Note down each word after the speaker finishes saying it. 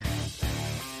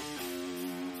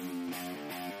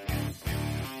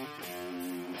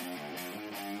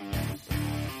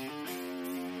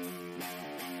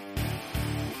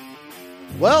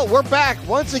Well, we're back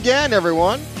once again,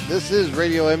 everyone. This is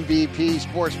Radio MVP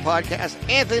Sports Podcast.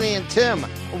 Anthony and Tim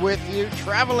with you,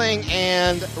 traveling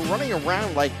and running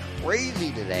around like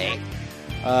crazy today.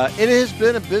 It has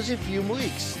been a busy few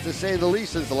weeks, to say the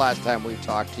least, since the last time we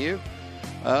talked to you.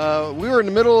 We were in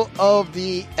the middle of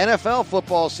the NFL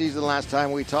football season last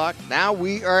time we talked. Now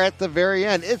we are at the very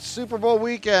end. It's Super Bowl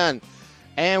weekend,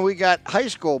 and we got high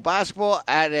school basketball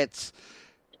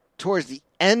towards the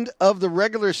end of the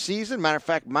regular season. Matter of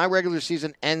fact, my regular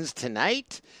season ends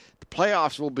tonight. The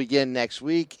playoffs will begin next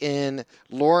week in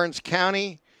Lawrence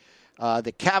County.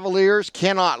 The Cavaliers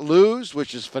cannot lose,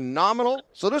 which is phenomenal.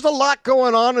 So there's a lot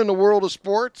going on in the world of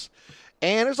sports.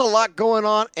 And there's a lot going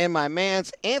on in my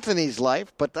man's Anthony's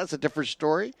life, but that's a different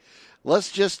story.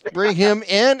 Let's just bring him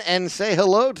in and say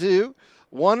hello to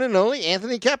one and only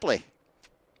Anthony Kepley.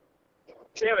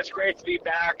 Tim, it's great to be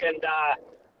back, and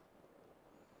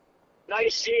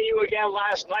nice seeing you again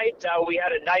last night. We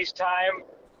had a nice time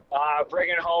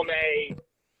bringing home a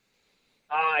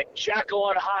Jekyll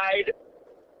and Hyde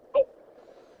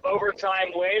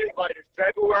overtime win, but in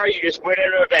February you just win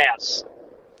in advance.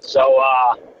 So,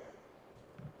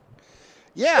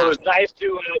 yeah, it was nice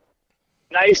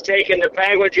taking the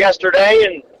Penguins yesterday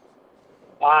and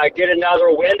get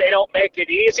another win. They don't make it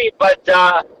easy, but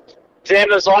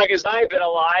Tim, as long as I've been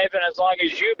alive and as long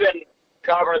as you've been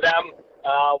covering them,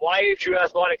 YSU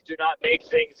Athletics do not make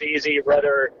things easy,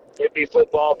 whether it be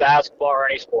football, basketball, or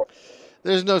any sport.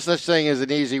 There's no such thing as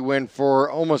an easy win for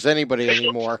almost anybody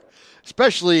anymore,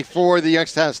 especially for the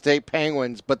Youngstown State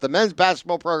Penguins. But the men's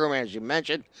basketball program, as you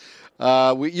mentioned,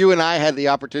 you and I had the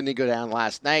opportunity to go down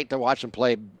last night to watch them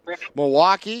play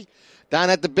Milwaukee down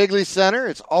at the Bigley Center.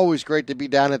 It's always great to be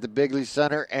down at the Bigley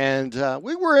Center, and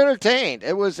we were entertained.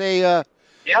 It was a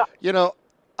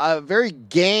very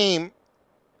game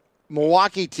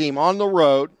Milwaukee team on the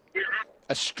road.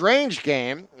 A strange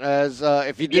game, as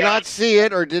if you did not see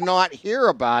it or did not hear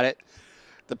about it,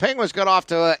 the Penguins got off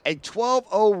to a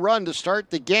 12-0 run to start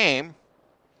the game.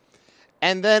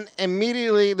 And then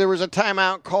immediately there was a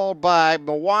timeout called by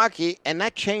Milwaukee, and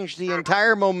that changed the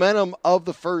entire momentum of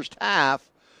the first half.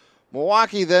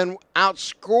 Milwaukee then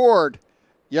outscored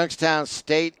Youngstown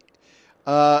State,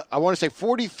 I want to say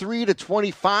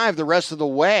 43-25 the rest of the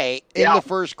way in the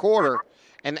first quarter,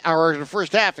 or the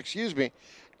first half, excuse me.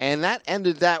 And that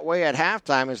ended that way at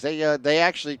halftime, as they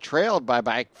actually trailed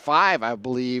by 5, I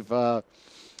believe,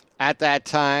 at that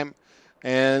time.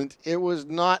 And it was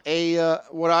not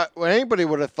what anybody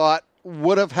would have thought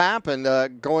would have happened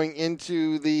going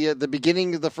into the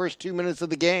beginning of the first 2 minutes of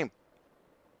the game.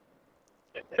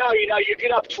 No, you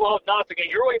get up 12-0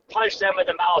 and you really punch them in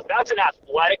the mouth. That's an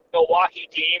athletic Milwaukee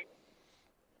team.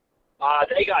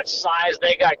 They got size.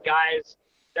 They got guys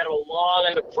that are long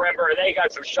in the perimeter. They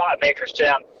got some shot makers,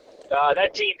 Tim.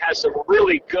 That team has some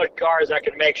really good guards that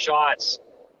can make shots.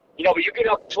 But you get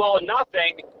up 12-0,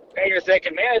 and you're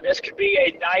thinking, man, this could be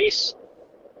a nice,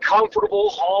 comfortable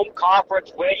home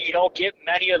conference win. You don't get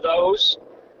many of those.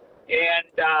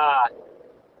 And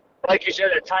like you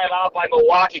said, the timeout by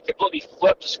Milwaukee completely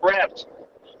flipped the script.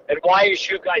 And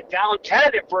YSU got down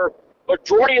 10, and for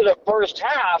majority of the first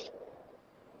half,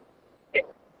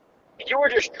 you were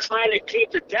just trying to keep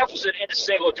the deficit into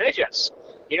single digits.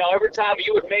 Every time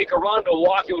you would make a run,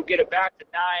 Milwaukee would get it back to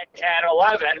 9, 10,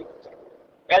 11. And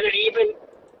then even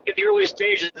in the early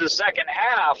stages of the second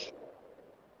half,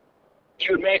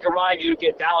 you would make a run, you'd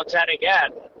get down 10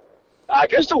 again.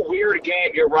 Just a weird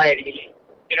game, you're right.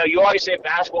 You always say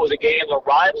basketball is a game that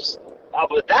runs,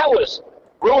 but that was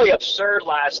really absurd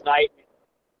last night.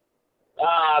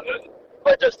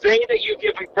 But the thing that you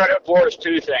give them credit for is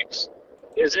two things.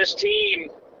 Is this team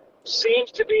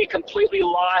seems to be completely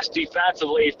lost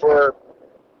defensively for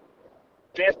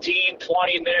 15,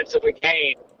 20 minutes of a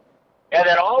game. And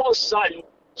then all of a sudden,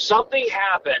 something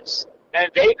happens,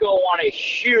 and they go on a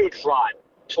huge run,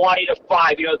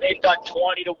 20-5. They've done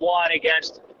 20-1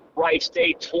 against Wright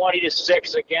State,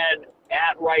 20-6 again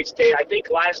at Wright State. I think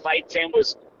last night, Tim,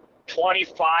 was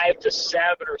 25-7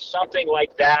 or something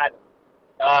like that.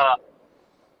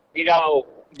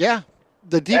 Yeah.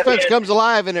 The defense comes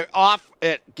alive, and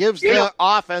it gives the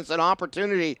offense an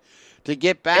opportunity to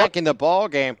get back in the ball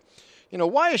game.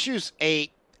 YSU's a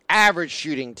average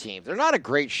shooting team. They're not a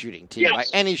great shooting team by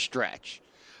any stretch.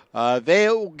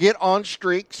 They'll get on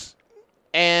streaks,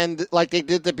 and like they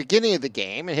did at the beginning of the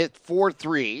game, and hit 4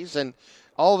 threes, and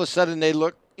all of a sudden they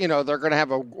look, they're going to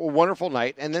have a wonderful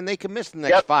night, and then they can miss the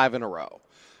next 5 in a row.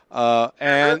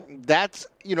 And that's,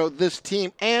 this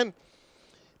team. And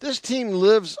this team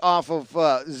lives off of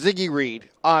Ziggy Reed,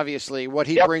 obviously, what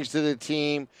he brings to the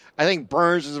team. I think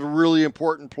Burns is a really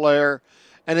important player.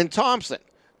 And then Thompson.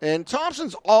 And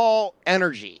Thompson's all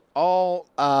energy, all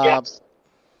Yes.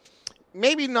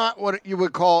 maybe not what you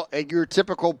would call your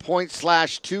typical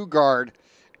point/2 guard.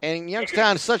 And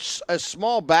Youngstown is such a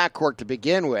small backcourt to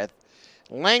begin with.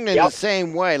 Langdon the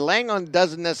same way. Langdon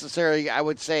doesn't necessarily, I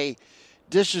would say,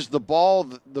 dishes the ball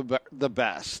the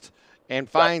best and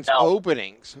finds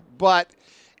openings. But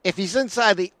if he's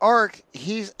inside the arc,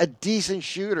 he's a decent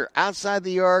shooter. Outside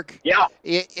the arc,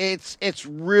 it's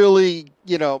really,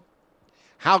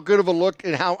 how good of a look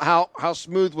and how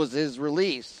smooth was his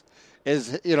release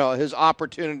is, his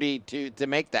opportunity to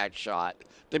make that shot,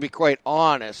 to be quite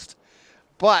honest.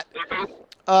 But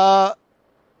the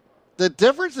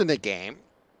difference in the game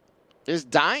is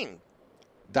Dine.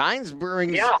 Dines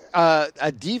brings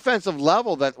a defensive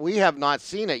level that we have not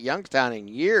seen at Youngstown in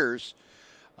years.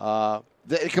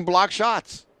 It can block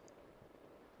shots.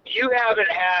 You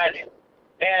haven't had,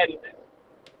 and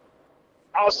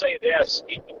I'll say this,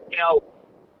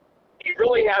 you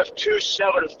really have 2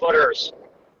 7-footers.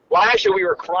 Last year we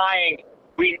were crying,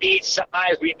 we need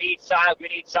size, we need size, we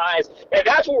need size. And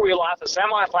that's where we lost the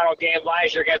semifinal game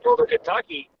last year against Northern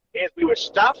Kentucky, is we would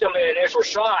stop them in the initial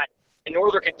shot, and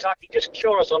Northern Kentucky just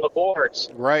killed us on the boards.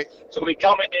 Right. So we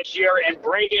come in this year and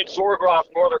bring in Zorgroff,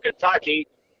 Northern Kentucky,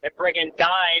 and bring in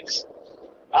Dines.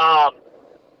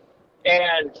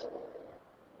 And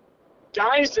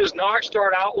Dines does not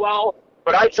start out well,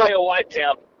 but I tell you what,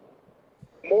 Tim,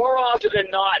 more often than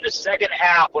not in the second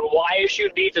half when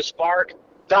YSU needs a spark,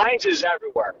 Dines is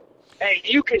everywhere. And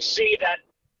you can see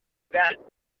that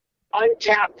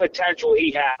untapped potential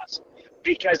he has.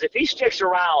 Because if he sticks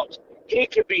around, he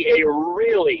could be a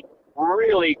really,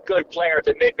 really good player at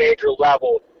the mid-major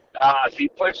level. If he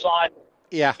puts on,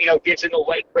 gets in the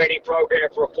weight training program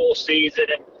for a full season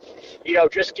and,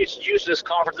 just gets used to this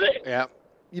conference. Yeah.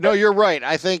 You're right.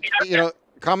 I think,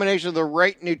 combination of the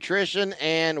right nutrition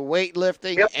and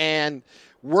weightlifting and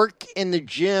work in the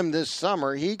gym this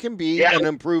summer, he can be an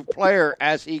improved player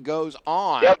as he goes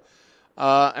on. Yep.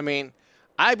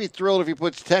 I'd be thrilled if he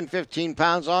puts 10, 15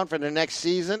 pounds on for the next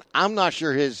season. I'm not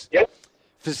sure his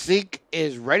physique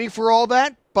is ready for all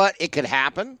that, but it could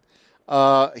happen.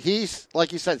 He's,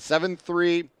 like you said,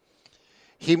 7'3".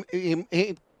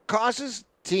 He causes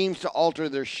teams to alter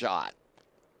their shot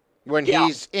when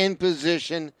he's in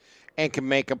position and can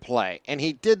make a play. And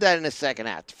he did that in the second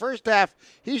half. The first half,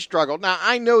 he struggled. Now,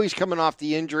 I know he's coming off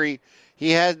the injury.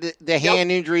 He had the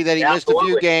hand injury that he missed a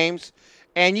few games.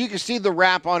 And you can see the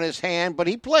wrap on his hand, but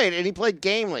he played, and he played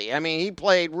gamely. He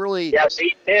played really. Yes,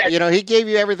 he did. He gave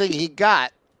you everything he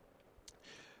got.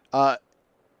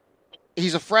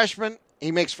 He's a freshman.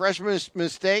 He makes freshman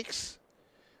mistakes.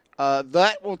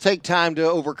 That will take time to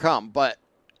overcome. But,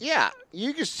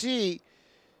 you can see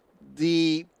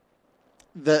the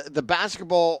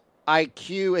basketball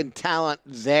IQ and talent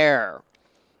there.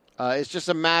 It's just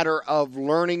a matter of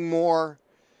learning more,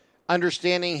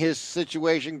 understanding his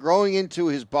situation, growing into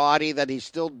his body that he's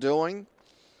still doing.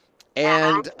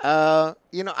 And,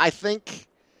 I think,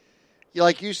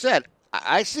 like you said,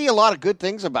 I see a lot of good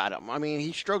things about him.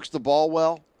 He strokes the ball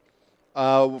well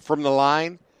from the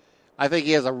line. I think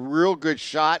he has a real good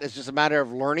shot. It's just a matter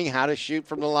of learning how to shoot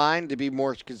from the line to be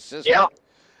more consistent. Yeah.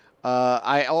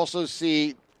 I also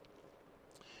see,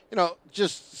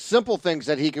 just simple things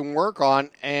that he can work on.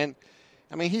 And,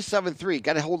 he's 7'3".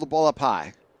 Got to hold the ball up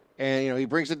high. And, he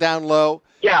brings it down low.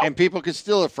 Yeah. And people can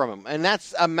steal it from him. And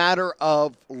that's a matter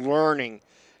of learning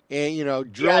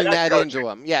and, drilling that into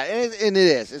him. Yeah, and it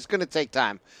is. It's going to take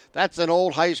time. That's an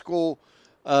old high school,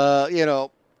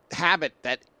 habit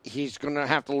that he's going to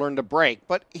have to learn to break.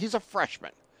 But he's a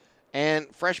freshman.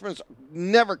 And freshmen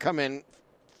never come in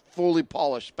fully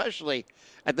polished, especially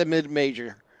at the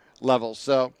mid-major level.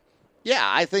 So,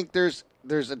 I think there's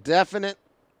a definite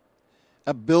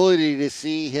ability to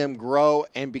see him grow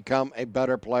and become a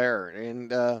better player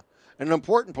and an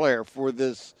important player for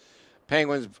this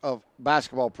Penguins of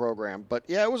basketball program. But,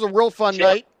 it was a real fun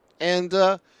night. And,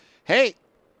 hey,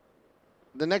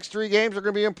 the next 3 games are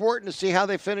going to be important to see how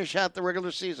they finish out the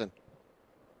regular season.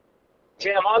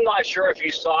 Tim, I'm not sure if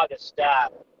you saw the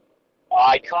stat.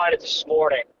 I caught it this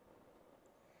morning.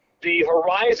 The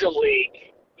Horizon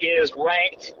League is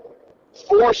ranked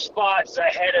 4 spots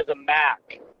ahead of the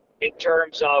MAC in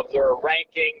terms of their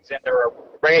rankings and their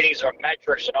ratings or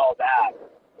metrics and all that.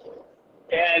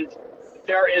 And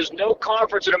there is no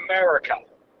conference in America.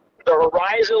 The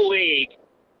Horizon League,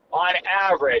 on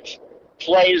average,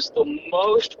 plays the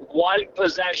most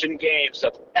one-possession games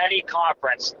of any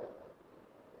conference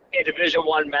in Division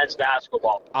I men's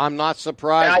basketball. I'm not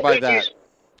surprised by that.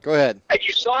 Go ahead. And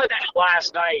you saw that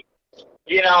last night.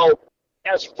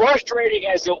 As frustrating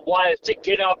as it was to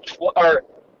get up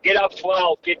get up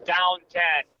 12, get down 10,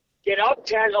 get up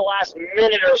 10 in the last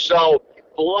minute or so,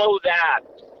 blow that.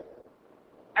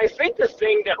 I think the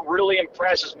thing that really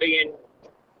impresses me, and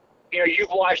you've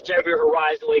watched every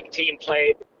Horizon League team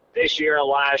play this year and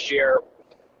last year.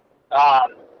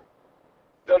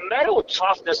 The mental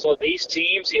toughness of these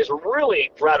teams is really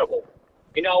incredible.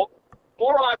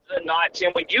 More often than not,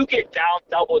 Tim, when you get down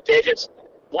double digits,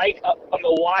 like a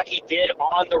Milwaukee did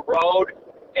on the road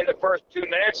in the first 2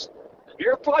 minutes,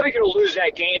 you're probably going to lose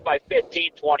that game by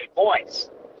 15, 20 points.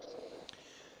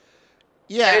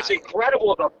 Yeah. And it's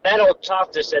incredible the mental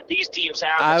toughness that these teams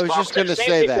have. I was just going to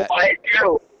say that.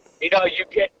 You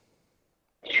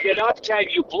get up 10,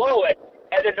 you blow it,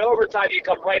 and then in overtime you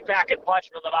come right back and punch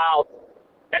them in the mouth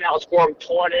and outscore them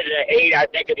 20-8, I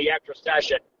think, in the extra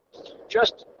session.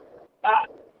 Just,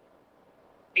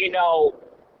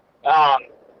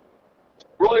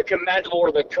 really commendable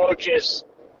to the coaches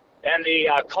and the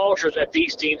cultures that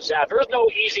these teams have. There's no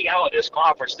easy out in this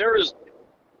conference.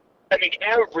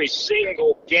 Every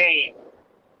single game,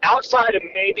 outside of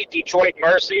maybe Detroit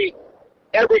Mercy,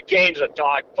 every game's a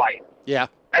dogfight. Yeah.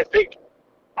 I think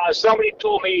somebody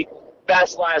told me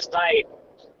best last night,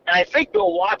 and I think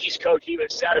Milwaukee's coach even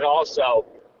said it also,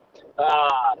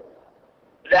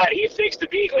 that he thinks the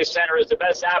Beagley Center is the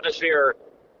best atmosphere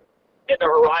in the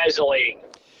Horizon League.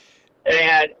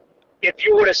 And if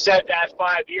you would have said that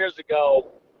 5 years ago,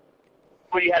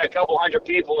 when you had a couple hundred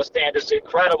people in the stand, it's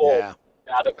incredible. Yeah.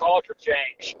 The culture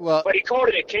changed. Well, but he called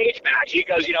it a cage match. He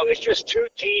goes, it's just two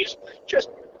teams just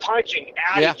punching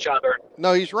at each other.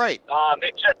 No, he's right. I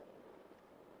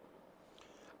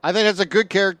think that's a good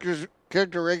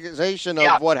characterization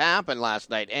of what happened last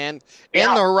night and the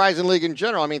Horizon League in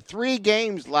general. 3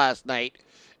 games last night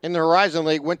in the Horizon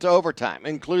League went to overtime,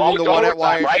 including the one at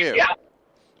YSU. Right? Yeah.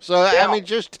 So, it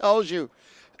just tells you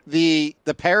the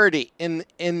parity in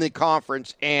the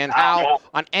conference and how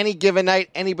on any given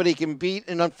night anybody can beat.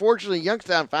 And unfortunately,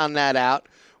 Youngstown found that out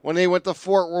when they went to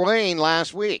Fort Wayne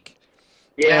last week.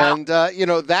 Yeah. And,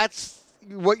 that's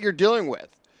what you're dealing with.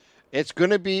 It's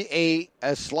going to be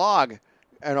a slog,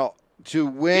 to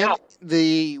win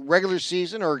the regular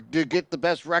season or to get the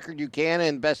best record you can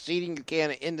and best seeding you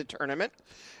can in the tournament.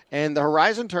 And the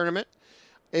Horizon tournament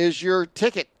is your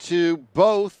ticket to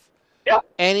both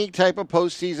any type of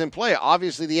postseason play.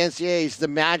 Obviously, the NCAA is the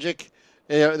magic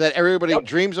that everybody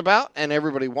dreams about and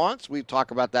everybody wants. We've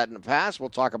talked about that in the past. We'll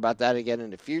talk about that again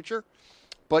in the future.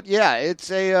 But, it's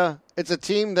a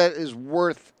team that is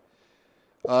worth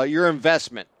your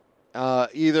investment,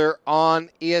 either on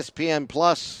ESPN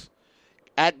Plus,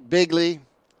 at Bigley,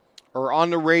 or on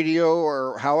the radio,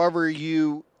 or however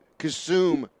you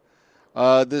consume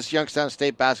this Youngstown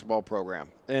State basketball program.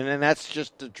 And that's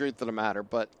just the truth of the matter.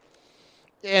 But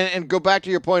and go back to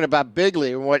your point about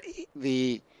Bigley and what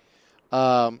the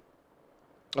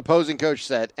opposing coach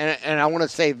said. And I want to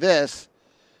say this,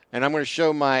 and I'm going to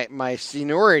show my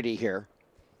seniority here.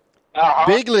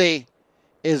 Bigley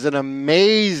is an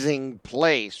amazing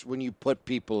place when you put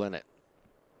people in it.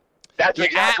 That's the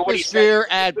exactly atmosphere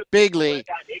at Bigley.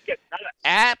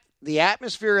 The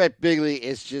atmosphere at Bigley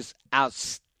is just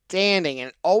outstanding, and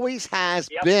it always has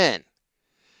been.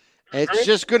 It's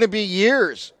just going to be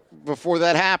years before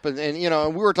that happens. And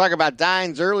and we were talking about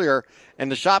Dines earlier and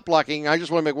the shot blocking. I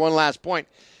just want to make one last point.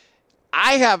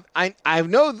 I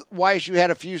know YSU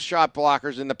had a few shot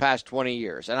blockers in the past 20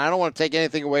 years, and I don't want to take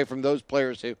anything away from those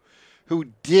players who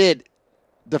did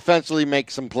defensively make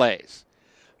some plays.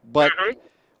 But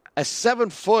a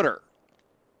 7-footer,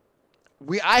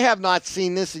 I have not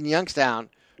seen this in Youngstown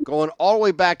going all the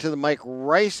way back to the Mike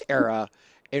Rice era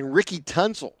and Ricky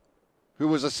Tunsil, who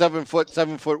was a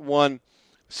 7'1"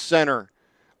 center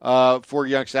for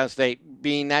Youngstown State,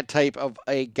 being that type of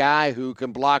a guy who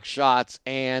can block shots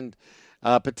and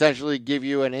potentially give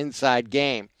you an inside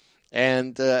game.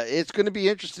 And it's going to be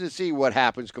interesting to see what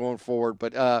happens going forward.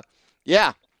 But,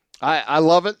 I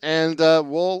love it, and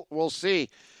we'll see.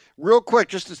 Real quick,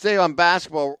 just to stay on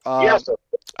basketball, I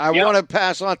want to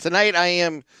pass on tonight. I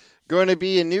am going to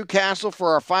be in Newcastle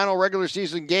for our final regular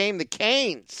season game. The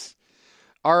Canes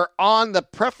are on the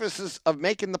precipice of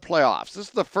making the playoffs. This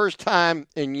is the first time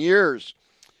in years,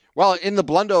 in the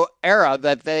Blundo era,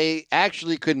 that they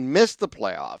actually could miss the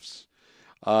playoffs.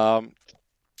 And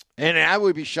that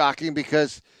would be shocking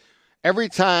because every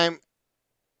time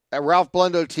a Ralph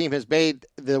Blundo team has made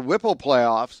the Whipple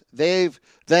playoffs, they've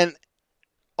then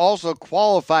also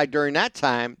qualified during that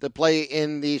time to play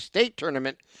in the state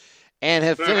tournament and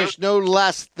have finished no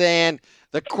less than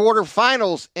the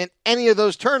quarterfinals in any of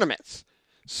those tournaments.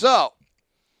 So,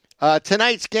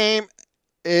 tonight's game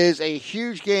is a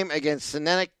huge game against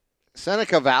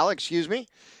Seneca Valley,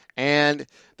 And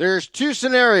there's two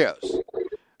scenarios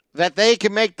that they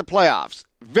can make the playoffs.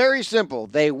 Very simple.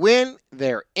 They win,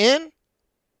 they're in.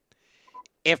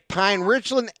 If Pine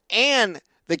Richland and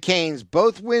the Canes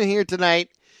both win here tonight,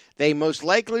 they most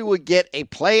likely would get a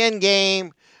play-in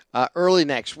game early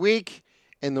next week,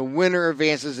 and the winner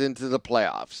advances into the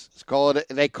playoffs.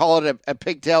 They call it a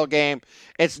pigtail game.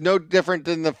 It's no different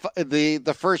than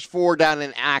the first four down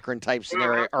in Akron type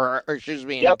scenario, or excuse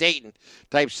me, in Dayton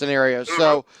type scenario.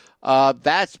 So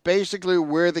that's basically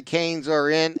where the Canes are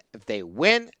in. If they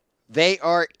win, they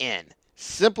are in.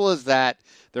 Simple as that.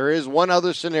 There is one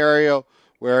other scenario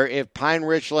where if Pine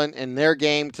Richland in their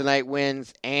game tonight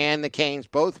wins and the Canes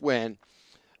both win,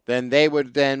 then they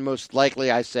would then most likely,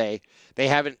 I say, they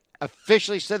haven't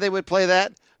officially said they would play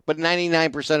that, but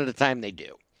 99% of the time they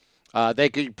do. They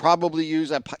could probably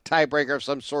use a tiebreaker of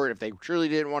some sort if they truly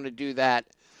didn't want to do that.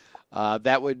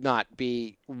 That would not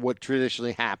be what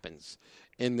traditionally happens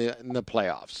in the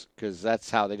playoffs, because that's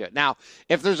how they do it. Now,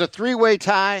 if there's a three-way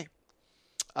tie,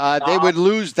 they would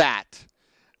lose that.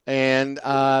 And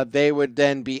they would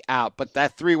then be out. But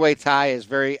that three-way tie is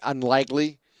very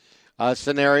unlikely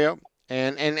scenario.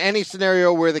 And any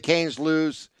scenario where the Canes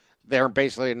lose, they're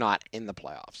basically not in the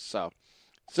playoffs. So,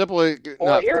 simple. If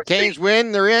the Canes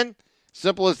win, they're in.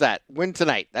 Simple as that. Win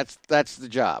tonight. That's the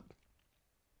job.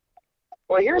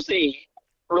 Well, here's the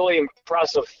really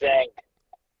impressive thing.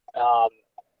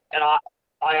 And I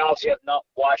obviously have not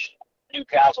watched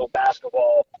Newcastle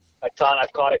basketball a ton.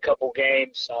 I've caught a couple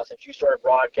games since you started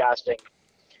broadcasting.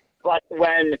 But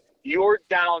when you're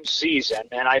down season,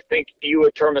 and I think you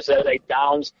would term this as a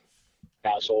down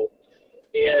Newcastle,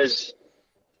 is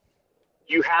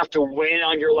you have to win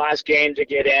on your last game to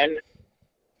get in.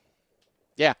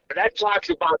 Yeah. That talks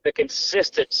about the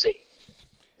consistency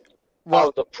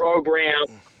of the program,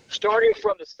 starting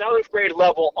from the 7th grade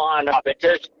level on up. It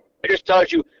just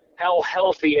tells you how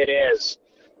healthy it is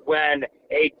when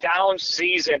a down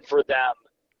season for them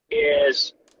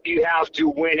is you have to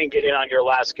win and get in on your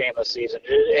last game of the season.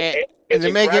 And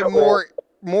to make it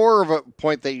more of a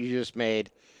point that you just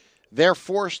made, they're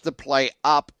forced to play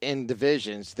up in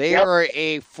divisions. They are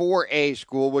a 4A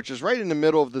school, which is right in the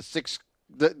middle of the 6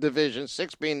 division,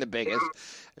 6 being the biggest.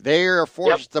 They are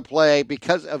forced to play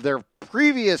because of their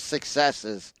previous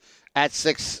successes at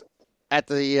 6A.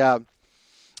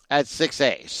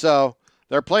 So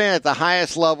they're playing at the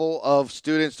highest level of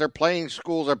students. They're playing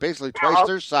schools are basically twice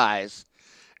their size,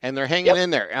 and they're hanging in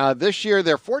there. This year,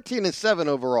 they're 14-7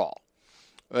 overall.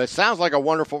 It sounds like a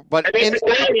wonderful, but in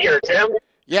the year, Tim.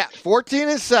 Yeah,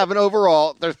 14-7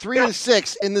 overall. They're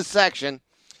 3-6 in the section.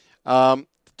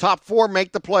 Top 4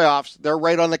 make the playoffs. They're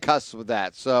right on the cusp of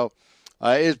that. So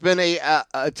it's been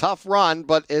a tough run,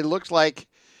 but it looks like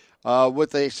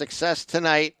with a success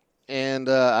tonight, and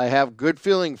I have good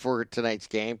feeling for tonight's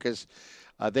game because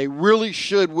they really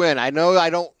should win. I know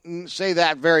I don't say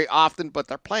that very often, but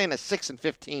they're playing a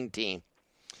 6-15 team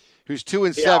who's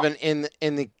 2-7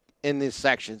 in this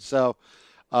section. So,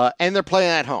 and they're playing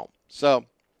at home. So,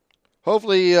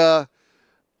 hopefully,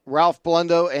 Ralph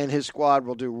Blundo and his squad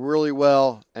will do really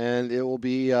well, and it will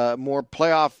be more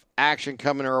playoff action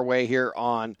coming our way here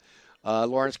on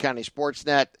Lawrence County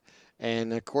Sportsnet.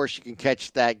 And of course, you can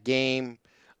catch that game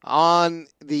on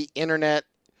the internet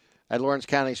at Lawrence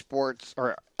County Sports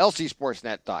or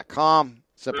lcsportsnet.com.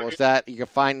 Simple as that. You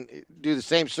can do the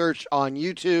same search on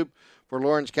YouTube for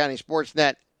Lawrence County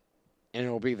Sportsnet, and it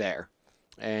will be there.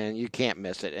 And you can't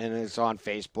miss it. And it's on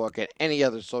Facebook and any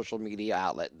other social media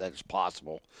outlet that's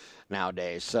possible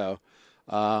nowadays. So,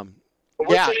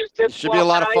 it should be a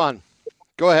lot of fun.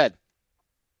 Go ahead.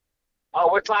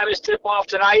 What time is tip-off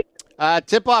tonight?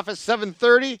 Tip-off is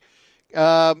 7:30.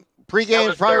 Pre-game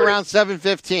is probably around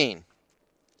 7:15.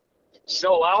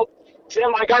 So,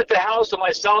 Tim, I got the house to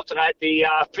myself tonight. The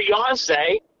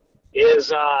fiance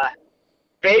is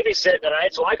babysitting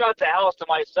tonight, so I got the house to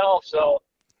myself. So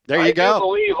there you go. I do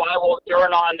believe I will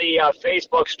turn on the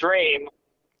Facebook stream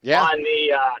on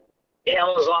the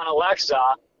Amazon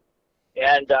Alexa,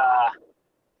 and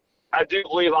I do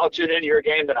believe I'll tune into your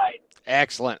game tonight.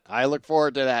 Excellent. I look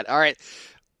forward to that. All right.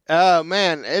 Oh,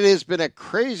 man, it has been a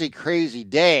crazy, crazy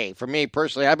day for me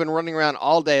personally. I've been running around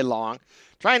all day long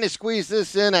trying to squeeze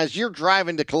this in as you're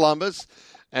driving to Columbus.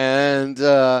 And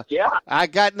I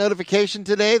got notification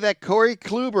today that Corey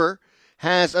Kluber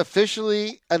has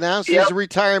officially announced his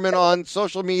retirement on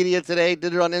social media today,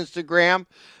 did it on Instagram.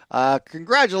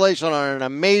 Congratulations on an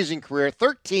amazing career.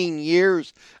 13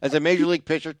 years as a Major League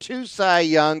pitcher, 2 Cy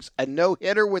Youngs, a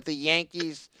no-hitter with the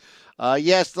Yankees.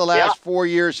 The last 4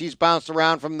 years he's bounced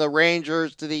around from the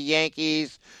Rangers to the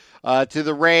Yankees to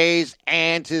the Rays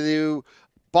and to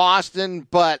Boston,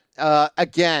 but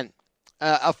again,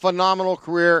 a phenomenal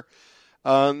career.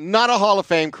 Not a Hall of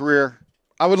Fame career.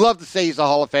 I would love to say he's a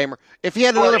Hall of Famer. If he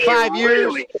had another 5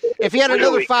 years, if he had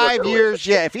another 5 years,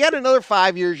 if he had another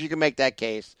 5 years, you can make that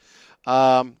case.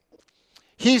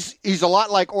 He's a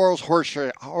lot like Orel's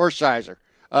Horsheiser.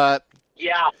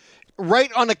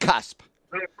 Right on the cusp.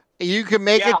 You can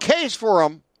make a case for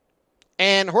him.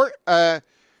 And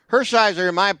Horsheiser,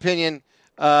 in my opinion,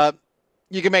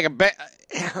 you can make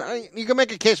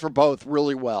a case for both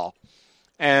really well.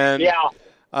 And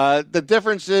the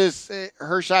difference is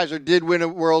Horsheiser did win a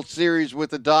World Series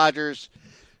with the Dodgers,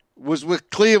 was with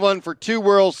Cleveland for 2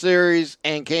 World Series,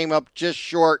 and came up just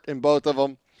short in both of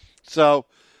them. So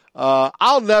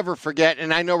I'll never forget,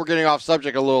 and I know we're getting off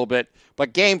subject a little bit,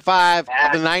 but Game 5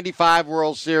 of the 95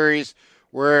 World Series,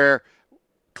 where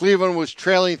Cleveland was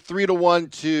trailing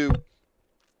 3-1 to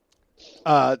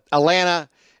Atlanta,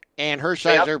 and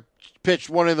Horsheiser pitched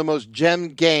one of the most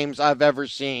gemmed games I've ever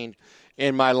seen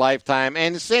in my lifetime.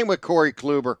 And the same with Corey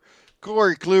Kluber.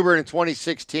 Corey Kluber in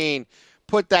 2016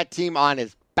 put that team on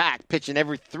his back, pitching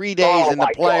every 3 days in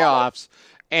the playoffs,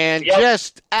 and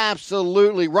just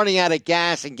absolutely running out of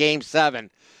gas in Game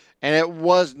 7. And it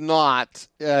was not,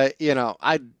 that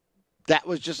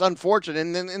was just unfortunate.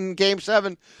 And then in Game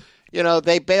 7,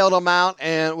 they bailed him out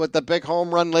and with the big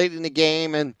home run late in the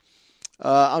game. And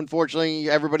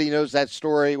unfortunately, everybody knows that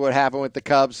story, what happened with the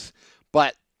Cubs.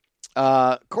 But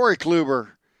Corey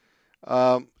Kluber,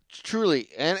 truly.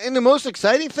 And the most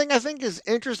exciting thing I think is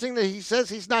interesting that he says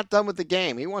he's not done with the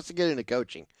game. He wants to get into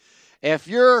coaching. If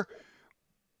you're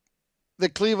the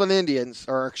Cleveland Indians,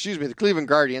 the Cleveland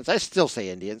Guardians, I still say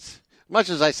Indians. Much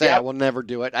as I say I will never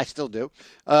do it, I still do.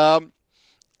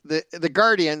 The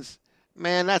Guardians,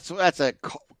 man, that's a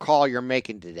call you're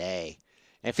making today.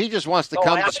 If he just wants to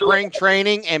come to spring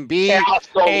training and be a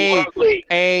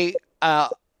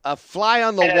fly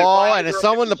on the wall and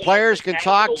someone the players can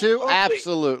talk to,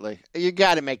 absolutely. You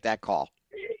got to make that call.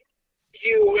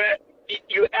 You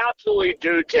absolutely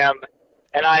do, Tim.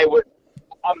 And I would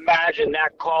imagine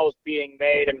that call is being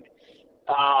made. And,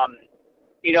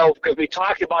 because we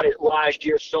talked about it last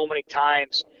year so many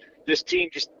times, this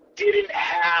team just didn't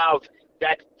have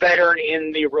that veteran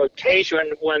in the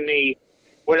rotation when a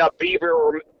Bieber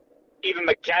or even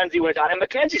McKenzie went down. And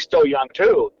McKenzie's still young,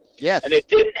 too. Yes. And they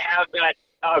didn't have that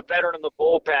veteran in the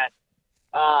bullpen.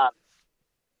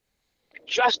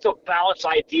 Just to bounce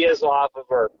ideas off of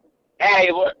her.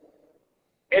 Hey, look,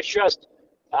 it's just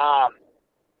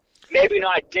maybe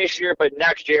not this year, but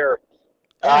next year.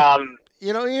 Even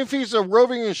if he's a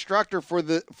roving instructor for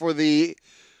the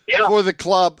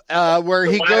club, where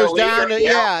he goes down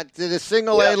to the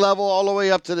single A level all the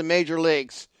way up to the major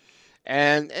leagues,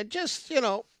 and just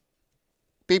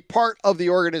be part of the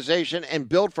organization and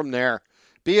build from there.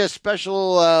 Be a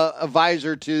special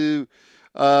advisor to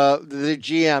the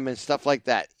GM and stuff like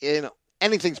that.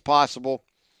 Anything's possible.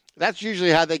 That's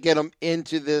usually how they get them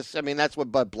into this. I mean, that's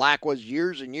what Bud Black was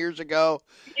years and years ago.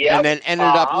 Yep. And then ended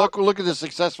up, look at the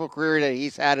successful career that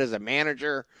he's had as a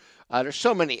manager. There's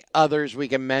so many others we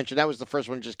can mention. That was the first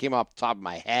one that just came off the top of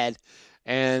my head.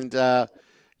 And, I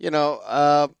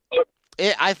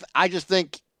just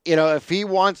think,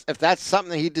 if that's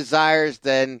something that he desires,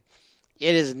 then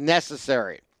it is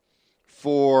necessary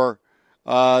for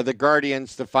the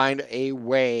Guardians to find a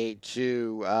way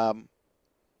to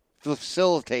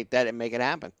facilitate that and make it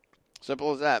happen.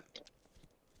 Simple as that.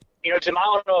 Tim, I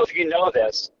don't know if you know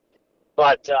this,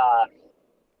 but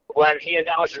when he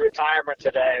announced his retirement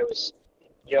today, I was,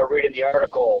 reading the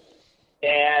article,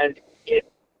 and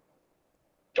it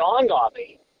dawned on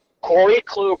me, Corey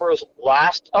Kluber's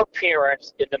last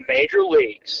appearance in the major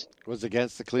leagues was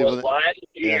against the Cleveland. Was last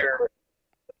year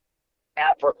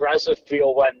at Progressive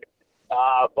Field when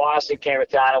Boston came to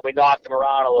town and we knocked him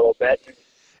around a little bit.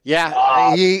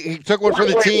 Yeah, he took one for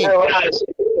the team.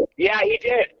 Yeah, he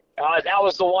did. That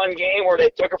was the one game where they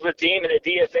took him for the team and they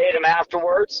DFA'd him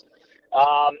afterwards.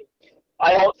 I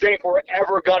don't think we're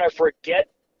ever going to forget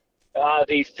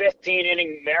the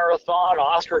 15-inning marathon.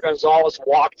 Oscar Gonzalez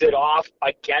walked it off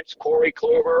against Corey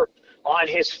Kluber on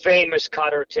his famous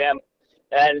cutter, Tim.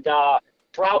 And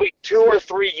probably 2 or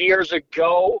 3 years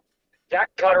ago, that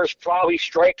cutter's probably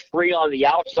strike 3 on the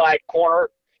outside corner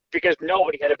because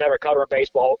nobody had a better cutter in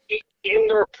baseball in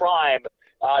their prime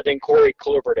than Corey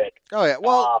Kluber did. Oh, yeah.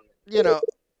 Well,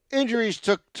 injuries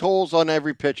took tolls on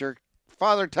every pitcher.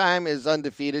 Father Time is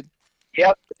undefeated.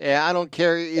 Yep. Yeah, I don't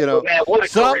care. Man, what a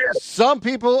career. Some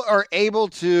people are able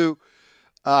to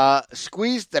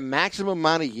squeeze the maximum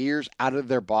amount of years out of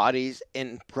their bodies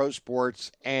in pro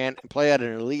sports and play at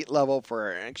an elite level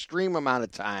for an extreme amount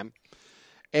of time.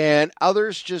 And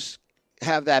others just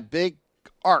have that big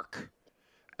arc,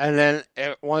 and then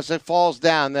once it falls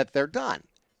down, that they're done.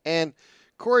 And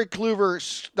Corey Kluber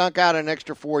snuck out an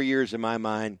extra 4 years in my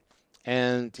mind,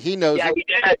 and he knows it. He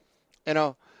did.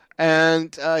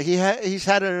 And he's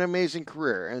had an amazing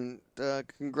career, and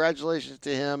congratulations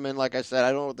to him. And like I said,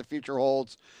 I don't know what the future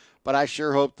holds, but I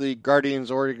sure hope the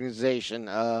Guardians organization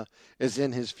is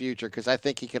in his future, because I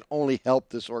think he can only help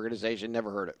this organization.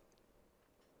 Never heard it.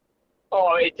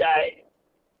 Oh,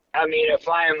 I mean, if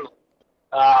I'm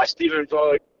Stephen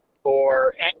Vogt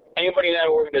or anybody in that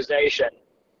organization,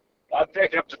 I'm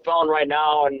picking up the phone right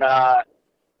now and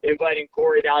inviting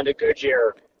Corey down to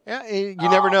Goodyear. Yeah, you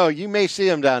never know. You may see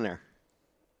him down there.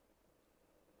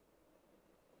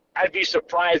 I'd be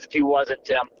surprised if he wasn't,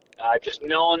 Tim. Just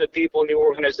knowing the people in the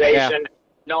organization,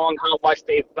 knowing how much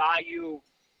they value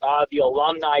the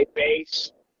alumni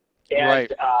base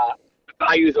and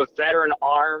value the veteran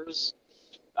arms.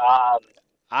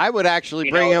 I would actually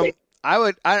bring him.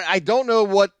 I don't know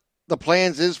what the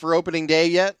plans is for opening day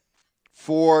yet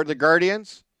for the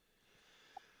Guardians.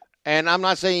 And I'm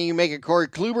not saying you make a Corey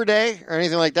Kluber day or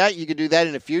anything like that. You could do that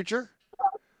in the future.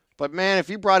 But, man, if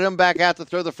you brought him back out to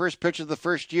throw the first pitch of the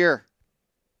first year,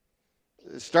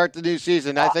 start the new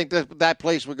season, I think that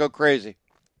place would go crazy.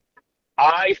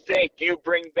 I think you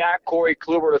bring back Corey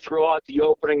Kluber to throw out the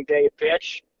opening day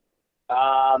pitch.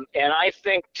 And I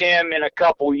think, Tim, in a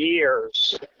couple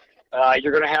years,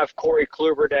 you're going to have Corey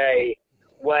Kluber Day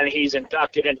when he's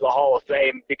inducted into the Hall of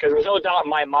Fame, because there's no doubt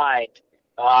in my mind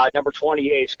number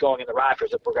 28 is going in the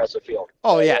rafters at Progressive Field.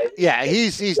 Oh, yeah.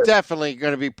 He's definitely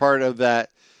going to be part of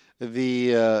that,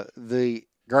 the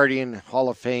Guardian Hall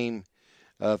of Fame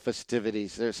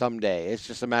festivities there someday. It's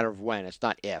just a matter of when. It's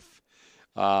not if.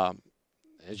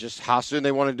 It's just how soon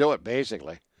they want to do it,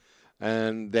 basically.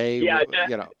 And they,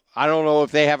 I don't know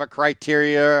if they have a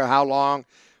criteria or how long. As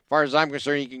far as I'm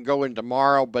concerned, you can go in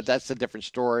tomorrow, but that's a different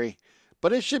story.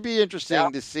 But it should be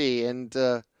interesting to see. And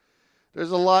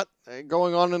there's a lot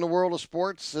going on in the world of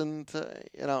sports. And,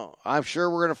 I'm sure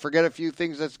we're going to forget a few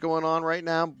things that's going on right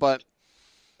now. But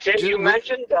Tim, you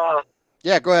mentioned...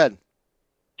 yeah, go ahead.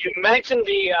 You mentioned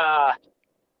the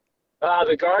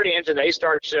Guardians, and they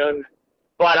start soon.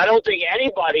 But I don't think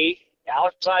anybody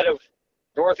outside of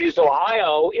Northeast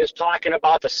Ohio is talking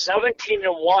about the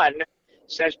 17-1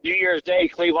 since New Year's Day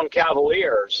Cleveland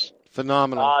Cavaliers.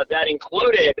 Phenomenal. That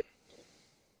included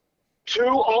 2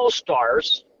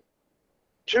 All-Stars,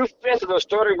 2/5 of the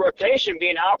starting rotation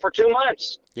being out for 2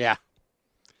 months. Yeah.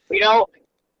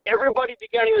 Everybody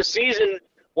beginning of the season,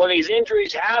 when these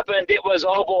injuries happened, it was,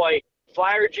 oh boy,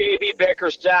 fire J.B.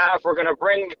 Bickerstaff. We're going to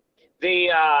bring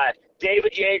the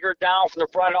David Yeager down from the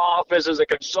front office as a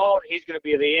consultant. He's going to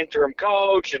be the interim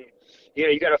coach, and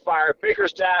you got to fire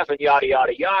Bickerstaff and yada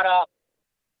yada yada.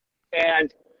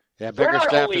 And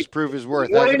Bickerstaff has proved his worth.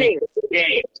 Winning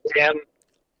games, Tim.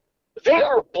 They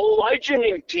are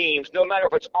bludgeoning teams, no matter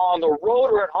if it's on the road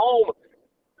or at home.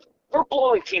 They're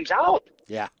blowing teams out.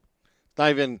 Yeah, not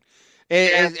even.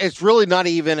 It's really not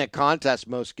even a contest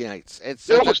most nights. It's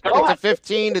a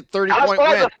 15 to 30 point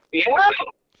win.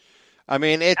 I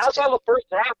mean, outside the first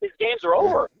half, these games are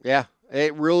over. Yeah,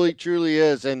 it really, truly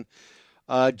is. And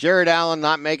Jared Allen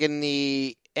not making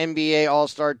the NBA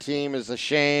All-Star team is a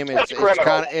shame.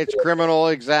 It's criminal,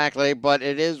 exactly, but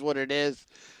it is what it is.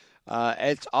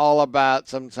 It's all about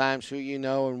sometimes who you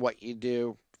know and what you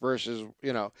do versus,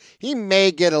 he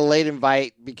may get a late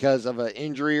invite because of an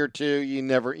injury or two. You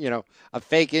never, a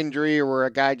fake injury or where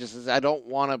a guy just says, I don't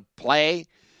want to play,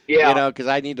 because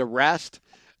I need to rest.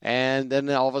 And then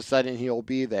all of a sudden he'll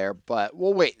be there. But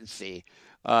we'll wait and see.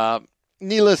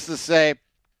 Needless to say,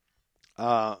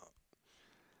 that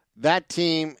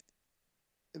team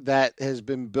that has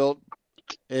been built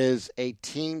is a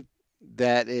team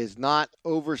that is not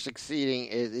over succeeding.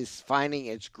 It is finding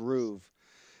its groove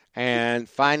and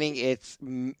finding its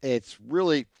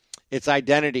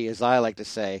identity, as I like to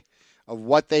say, of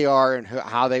what they are and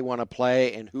how they want to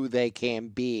play and who they can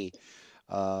be.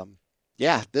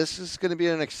 This is going to be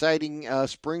an exciting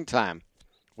springtime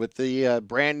with the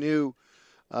brand new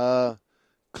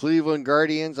Cleveland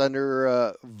Guardians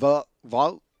under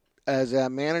Vault as a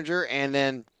manager, and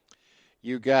then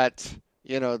you got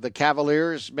the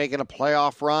Cavaliers making a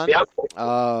playoff run. Yep.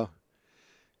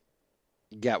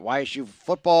 You got YSU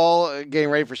football getting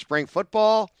ready for spring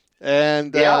football,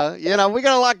 and we got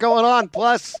a lot going on.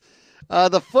 Plus,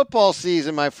 the football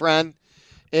season, my friend,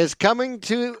 is coming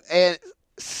to a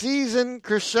season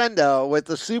crescendo with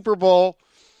the Super Bowl,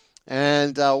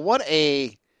 and I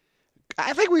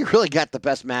think we really got the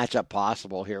best matchup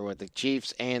possible here with the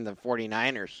Chiefs and the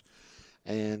 49ers.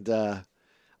 And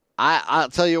I'll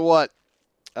tell you what,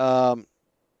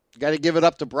 Got to give it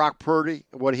up to Brock Purdy,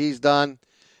 what he's done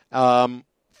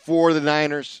for the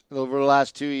Niners over the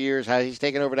last 2 years, how he's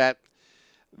taken over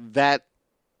that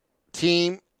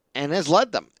team and has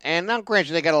led them. And now,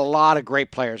 granted, they got a lot of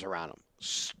great players around him,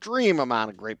 extreme amount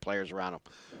of great players around him.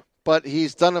 But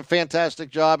he's done a fantastic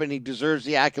job, and he deserves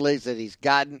the accolades that he's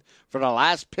gotten for the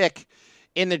last pick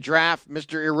in the draft.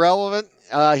 Mr. Irrelevant,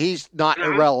 he's not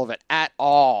irrelevant at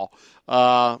all.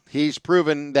 He's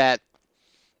proven that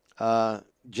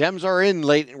gems are in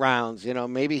late rounds.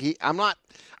 Maybe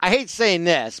I hate saying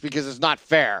this because it's not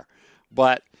fair,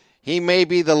 but he may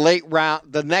be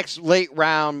the next late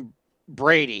round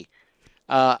Brady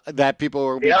that people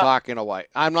will be talking away.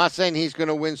 I'm not saying he's going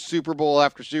to win Super Bowl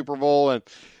after Super Bowl,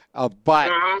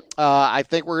 but I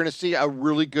think we're going to see a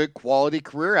really good quality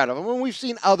career out of him. And we've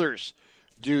seen others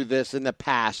do this in the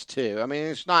past too. I mean,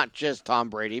 it's not just Tom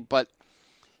Brady, but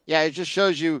yeah, it just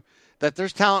shows you that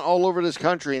there's talent all over this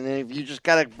country, and if you just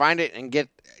got to find it and get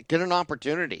an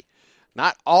opportunity.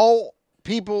 Not all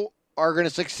people are going to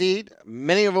succeed.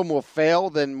 Many of them will fail,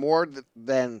 then more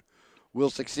than will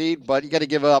succeed. But you got to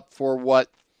give up for what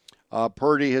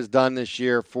Purdy has done this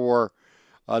year for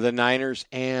the Niners.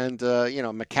 And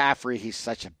McCaffrey, he's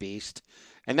such a beast,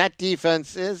 and that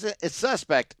defense is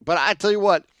suspect. But I tell you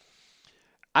what,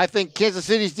 I think Kansas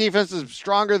City's defense is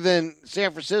stronger than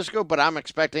San Francisco, but I'm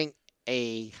expecting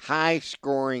a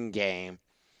high-scoring game.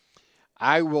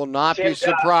 I will not be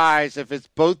surprised if it's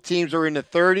both teams are in the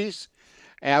 30s,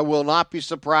 and I will not be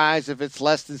surprised if it's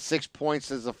less than 6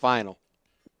 points as a final.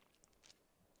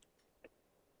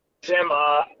 Tim,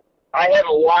 I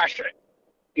haven't watched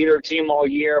either team all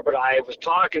year, but I was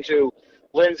talking to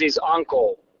Lindsay's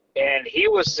uncle, and he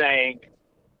was saying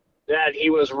that he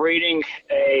was reading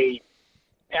a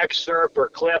excerpt or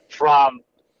clip from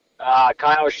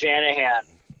Kyle Shanahan.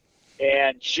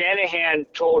 And Shanahan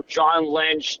told John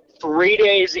Lynch 3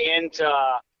 days into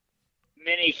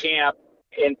minicamp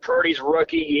in Purdy's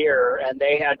rookie year, and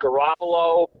they had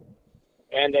Garoppolo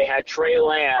and they had Trey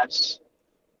Lance,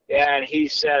 and he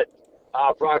said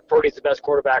Brock Purdy's the best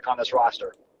quarterback on this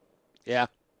roster. Yeah,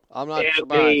 I'm not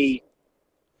surprised.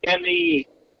 And the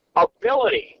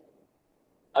ability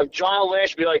of John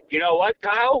Lynch to be like, you know what,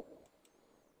 Kyle?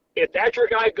 If that's your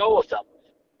guy, go with him.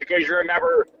 Because you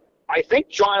remember, I think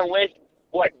John Lynch,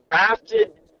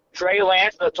 drafted Trey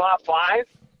Lance in the top 5?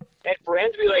 And for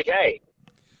him to be like, hey,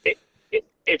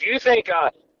 if you think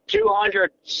a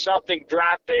 200-something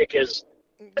draft pick is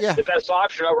the best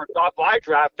option over a top 5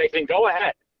 draft pick, then go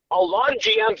ahead. A lot of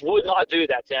GMs would not do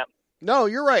that, Tim. No,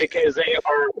 you're right. Because they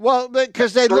are... Well,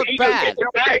 because they look bad.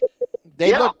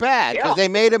 They look bad because they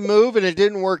made a move and it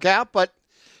didn't work out, but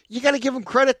you got to give them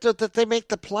credit that they make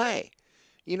the play.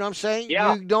 You know what I'm saying?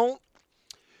 Yeah. You don't...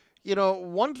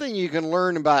 one thing you can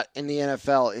learn about in the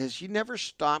NFL is you never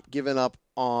stop giving up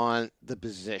on the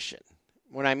position.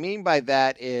 What I mean by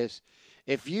that is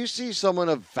if you see someone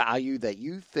of value that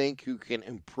you think who can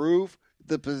improve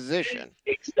the position,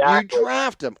 you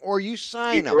draft them or you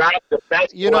sign them. You draft the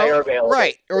best player available.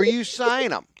 Right, or you sign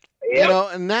them.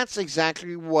 Yep. And that's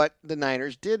exactly what the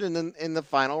Niners did in the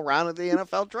final round of the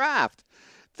NFL draft.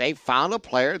 They found a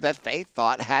player that they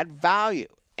thought had value.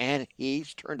 And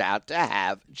he's turned out to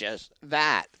have just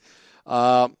that.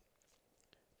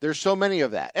 There's so many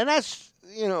of that. And that's,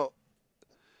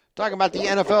 talking about the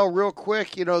NFL real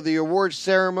quick, the awards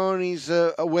ceremonies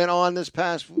went on this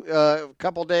past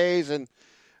couple days. And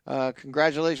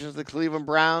congratulations to the Cleveland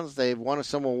Browns. They've won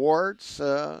some awards.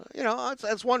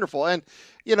 That's wonderful. And,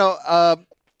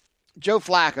 Joe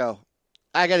Flacco,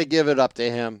 I got to give it up to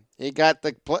him. He got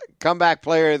the comeback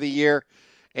player of the year.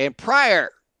 And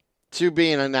prior to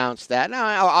being announced that.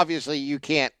 Now, obviously, you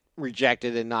can't reject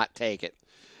it and not take it.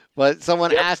 But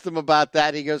someone asked him about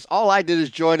that. He goes, all I did is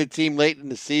join a team late in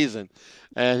the season.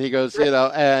 And he goes,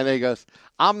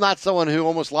 I'm not someone who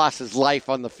almost lost his life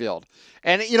on the field.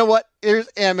 And you know what?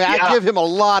 I give him a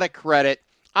lot of credit.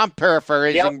 I'm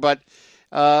paraphrasing, but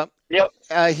you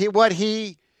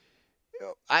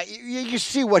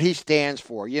see what he stands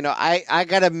for. I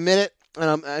got to admit it,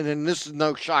 and this is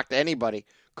no shock to anybody.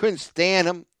 Couldn't stand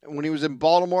him when he was in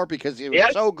Baltimore because he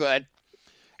was so good.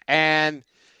 And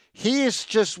he is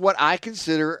just what I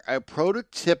consider a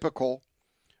prototypical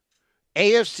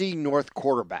AFC North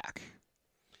quarterback.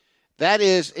 That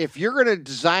is, if you're going to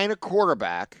design a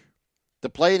quarterback to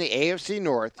play in the AFC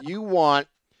North, you want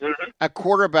a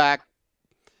quarterback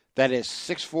that is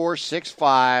 6'4",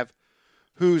 6'5",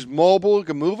 who's mobile,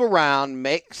 can move around,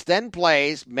 extend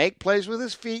plays, make plays with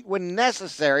his feet when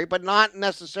necessary, but not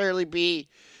necessarily be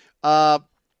a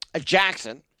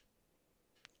Jackson,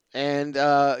 and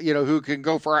who can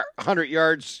go for 100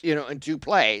 yards, in 2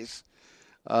 plays.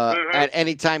 at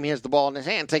any time he has the ball in his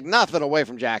hand. Take nothing away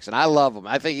from Jackson. I love him.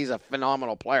 I think he's a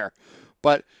phenomenal player.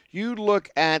 But you look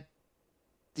at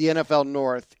the NFL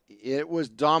North, it was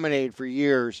dominated for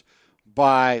years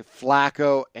by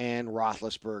Flacco and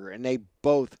Roethlisberger, and they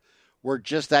both were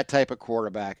just that type of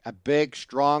quarterback. A big,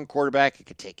 strong quarterback. He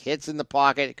could take hits in the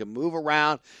pocket. He could move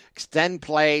around, extend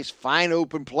plays, find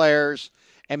open players,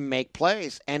 and make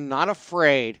plays, and not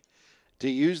afraid to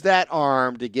use that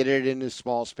arm to get it into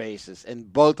small spaces.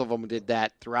 And both of them did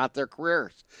that throughout their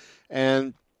careers.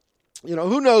 And,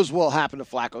 who knows what will happen to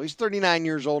Flacco. He's 39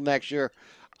 years old next year.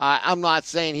 I'm not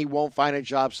saying he won't find a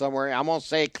job somewhere. I'm going to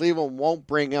say Cleveland won't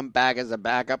bring him back as a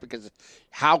backup because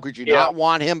how could you not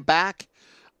want him back?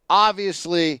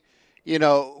 Obviously,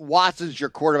 Watson's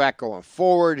your quarterback going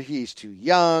forward. He's too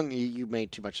young. You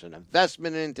made too much of an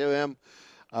investment into him.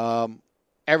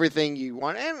 Everything you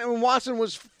want. And Watson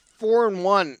was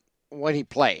 4-1 when he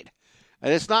played.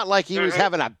 And it's not like he was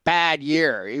having a bad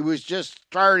year. He was just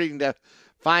starting to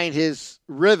find his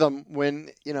rhythm when,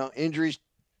 injuries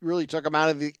really took him out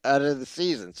of the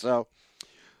season. So,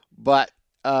 but,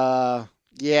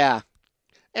 yeah.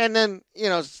 And then,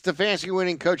 Stefanski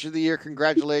winning Coach of the Year.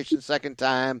 Congratulations, second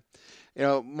time.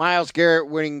 Myles Garrett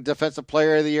winning Defensive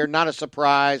Player of the Year. Not a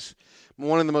surprise.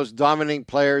 One of the most dominating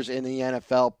players in the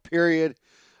NFL, period.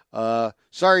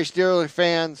 Sorry, Steelers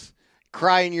fans.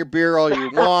 Cry in your beer all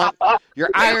you want. Your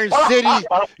Iron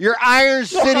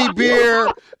City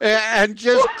beer, and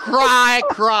just cry.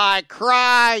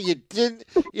 You didn't,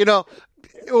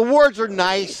 awards are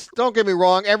nice. Don't get me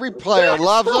wrong. Every player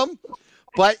loves them.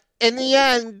 But in the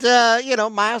end,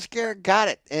 Myles Garrett got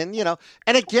it. And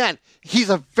again, he's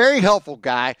a very helpful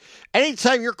guy.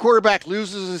 Anytime your quarterback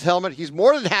loses his helmet, he's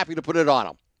more than happy to put it on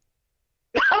him.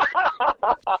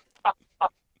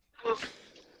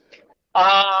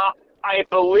 I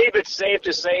believe it's safe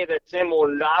to say that Tim will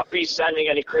not be sending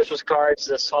any Christmas cards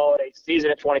this holiday season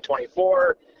of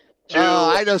 2024.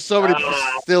 I know so many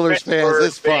Steelers fans.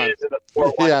 It's fun.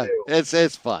 Yeah,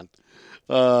 it's fun.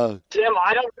 Tim,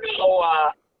 I don't know,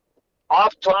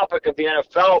 off topic of the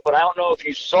NFL, but I don't know if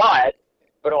you saw it,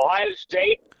 but Ohio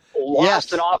State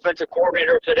lost an offensive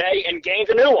coordinator today and gained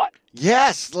a new one.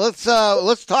 Yes, let's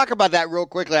talk about that real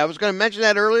quickly. I was going to mention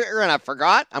that earlier, and I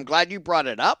forgot. I'm glad you brought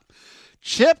it up.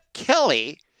 Chip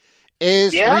Kelly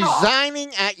is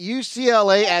resigning at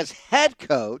UCLA as head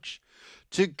coach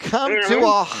to come to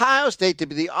Ohio State to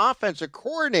be the offensive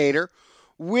coordinator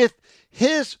with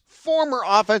his former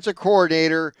offensive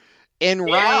coordinator in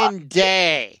Ryan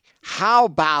Day. How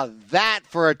about that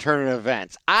for a turn of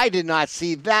events? I did not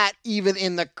see that even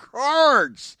in the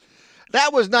cards.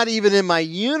 That was not even in my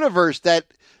universe that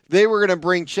they were going to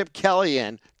bring Chip Kelly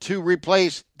in to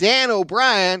replace Dan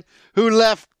O'Brien, who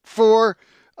left for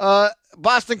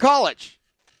Boston College,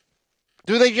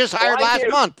 who they just hired last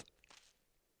month.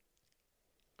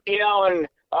 And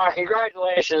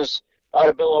congratulations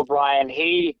to Bill O'Brien.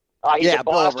 He's a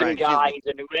Boston guy. He's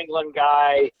a New England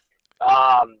guy.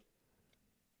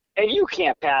 And you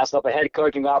can't pass up a head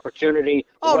coaching opportunity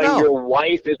your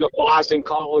wife is a Boston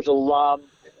College alum.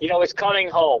 It's coming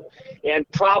home. And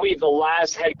probably the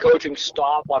last head coaching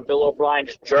stop on Bill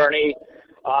O'Brien's journey.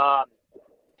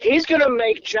 He's going to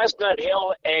make Chestnut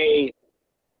Hill a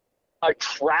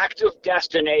attractive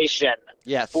destination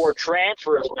for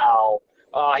transfers now.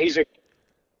 He's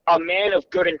a man of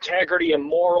good integrity and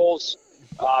morals.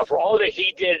 For all that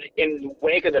he did in the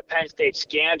wake of the Penn State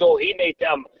scandal, he made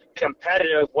them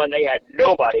competitive when they had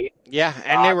nobody. Yeah,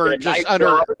 and they were just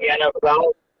under the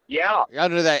NFL. Yeah,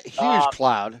 under that huge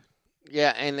cloud.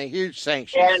 Yeah, and the huge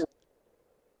sanctions.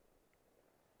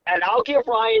 And I'll give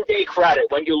Ryan Day credit.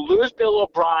 When you lose Bill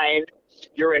O'Brien,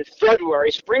 you're in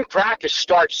February. Spring practice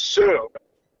starts soon.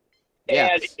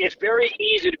 And it's very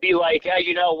easy to be like, hey,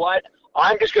 you know what?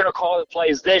 I'm just going to call the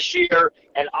plays this year,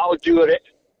 and I'll do it.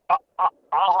 I'll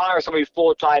hire somebody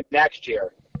full-time next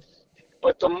year.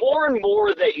 But the more and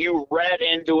more that you read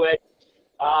into it,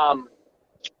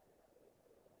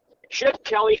 Chip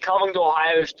Kelly coming to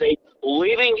Ohio State,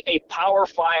 leaving a Power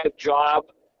 5 job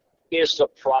is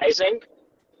surprising.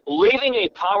 Leaving a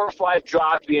Power 5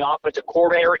 job to be an offensive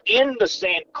coordinator in the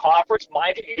same conference,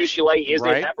 mind you, UCLA is a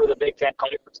member of the Big Ten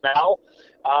Conference now,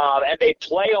 and they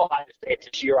play Ohio State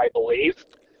this year, I believe.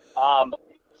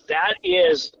 That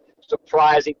is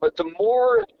surprising. But the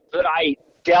more that I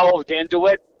delved into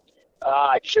it,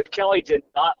 Chip Kelly did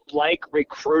not like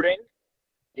recruiting.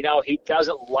 He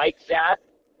doesn't like that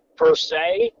per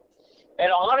se.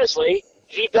 And honestly,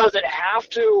 he doesn't have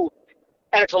to.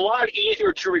 And it's a lot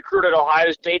easier to recruit at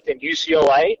Ohio State than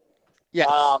UCLA. Yes.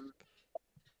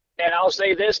 And I'll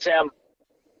say this, Tim.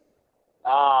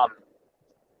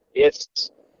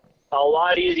 It's a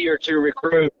lot easier to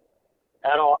recruit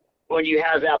at all when you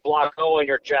have that block hole in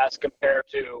your chest compared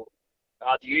to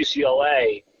the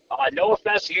UCLA. No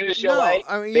offense to UCLA, No,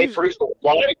 I mean, they produce a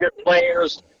lot of good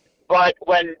players, but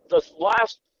when the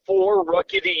last 4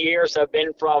 Rookie of the Years have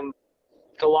been from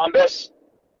Columbus,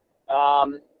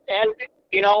 and,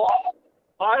 you know,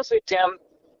 honestly, Tim,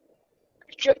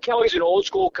 Chip Kelly's an old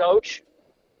school coach,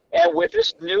 and with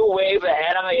this new wave of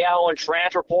NIL and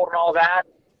transfer portal and all that,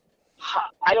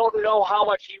 I don't know how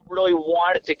much he really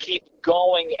wanted to keep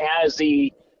going as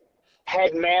the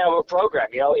head man of a program.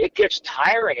 You know, it gets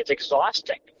tiring. It's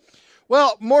exhausting.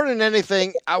 Well, more than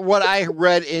anything, what I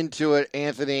read into it,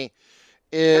 Anthony,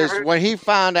 is when he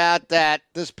found out that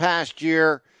this past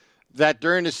year that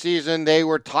during the season they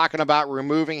were talking about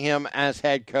removing him as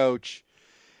head coach,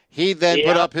 he then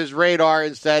put up his radar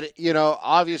and said, you know,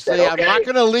 obviously I'm not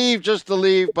going to leave just to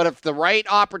leave, but if the right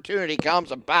opportunity comes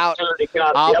about,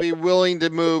 I'll be willing to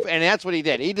move. And that's what he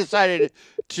did. He decided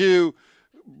to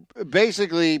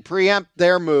basically preempt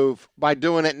their move by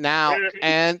doing it now.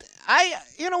 And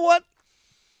you know what?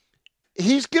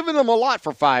 He's given them a lot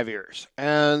for 5 years.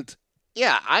 And,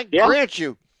 I grant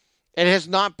you, it has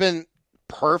not been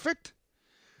perfect.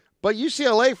 But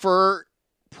UCLA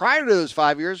prior to those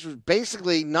 5 years was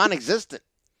basically non-existent.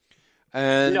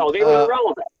 And no, they were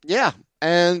irrelevant. Yeah,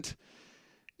 and,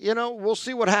 you know, we'll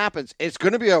see what happens. It's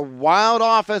going to be a wild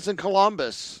offense in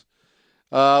Columbus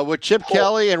with Chip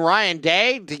Kelly and Ryan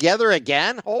Day together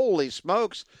again. Holy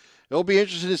smokes. It'll be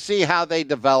interesting to see how they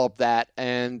develop that.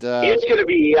 And it's going to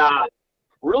be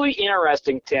really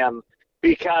interesting, Tim,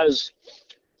 because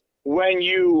when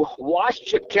you watch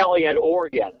Chip Kelly at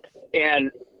Oregon,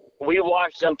 and we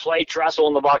watched them play Tressel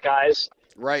and the Buckeyes.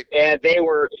 Right. And they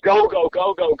were go, go,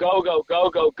 go, go, go, go, go,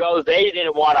 go, go. They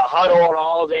didn't want to huddle at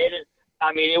all.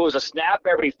 It was a snap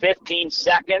every 15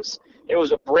 seconds. It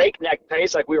was a breakneck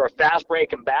pace like we were fast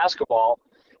breaking basketball.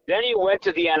 Then he went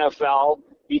to the NFL.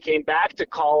 He came back to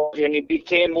college, and he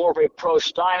became more of a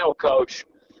pro-style coach,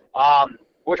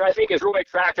 which I think is really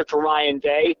attractive to Ryan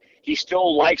Day. He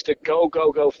still likes to go,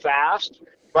 go, go fast.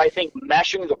 But I think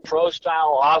meshing the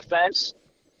pro-style offense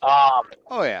and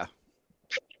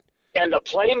the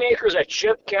playmakers that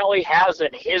Chip Kelly has in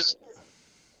his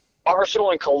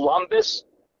arsenal in Columbus,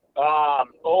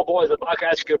 the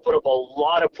Buckeyes could put up a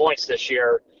lot of points this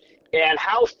year. And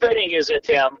how fitting is it,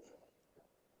 Tim,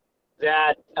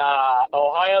 that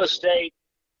Ohio State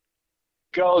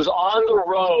goes on the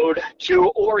road to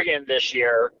Oregon this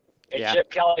year, and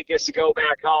Chip Kelly gets to go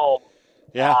back home.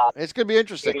 Yeah, it's going to be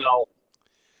interesting. You know,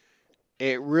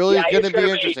 it really is going to be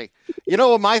interesting. You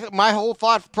know what my whole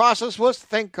thought process was?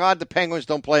 Thank God the Penguins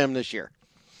don't play them this year.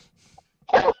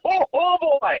 Oh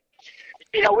boy.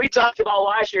 You know, we talked about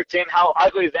last year, Tim, how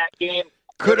ugly that game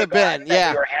could have been.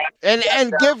 Yeah. And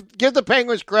give the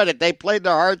Penguins credit. They played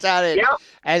their hearts out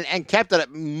and kept it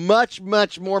much,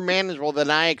 much more manageable than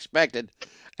I expected.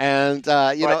 And,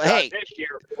 this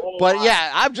year,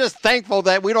 I'm just thankful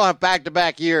that we don't have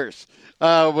back-to-back years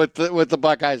with the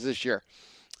Buckeyes this year.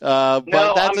 But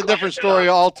that's a different story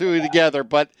altogether.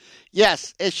 But,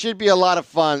 yes, it should be a lot of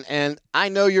fun. And I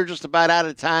know you're just about out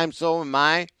of time, so am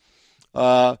I.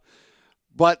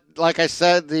 But like I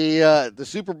said, the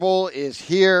Super Bowl is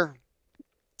here.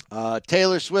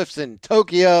 Taylor Swift's in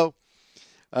Tokyo.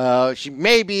 She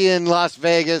may be in Las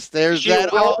Vegas. She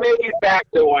will make it back,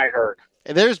 though, I heard.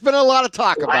 There's been a lot of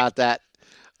talk about that.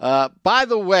 By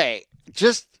the way,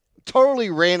 just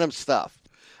totally random stuff.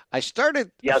 I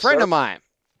started, a friend of mine,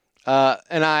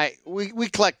 and we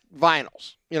collect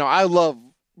vinyls. You know, I love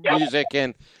music,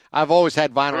 and I've always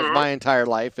had vinyls my entire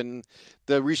life. And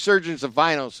the resurgence of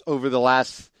vinyls over the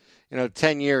last,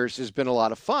 10 years has been a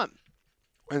lot of fun,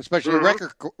 and especially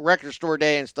record store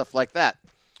day and stuff like that.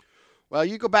 Well,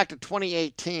 you go back to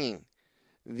 2018,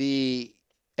 the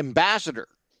ambassador,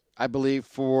 I believe,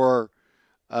 for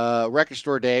Record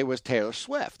Store Day was Taylor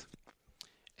Swift.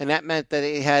 And that meant that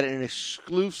it had an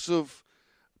exclusive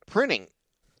printing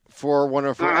for one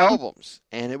of her albums,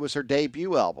 and it was her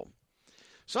debut album.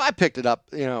 So I picked it up,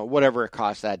 whatever it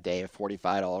cost that day, $45,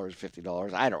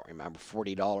 $50, I don't remember,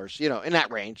 $40, in that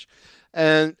range.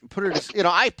 And put it,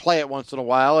 I play it once in a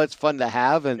while. It's fun to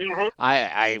have, and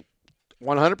I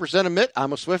 100% admit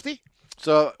I'm a Swiftie.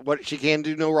 So what she can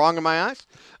do no wrong in my eyes.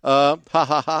 Ha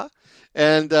ha ha.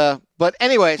 And but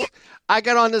anyways, I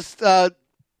got on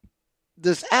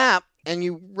this app, and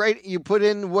you put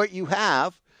in what you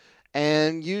have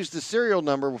and use the serial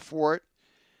number for it.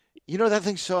 You know that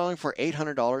thing's selling for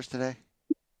 $800 today.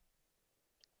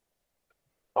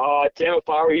 Tim, if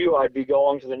I were you, I'd be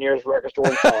going to the nearest record store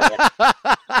and selling it.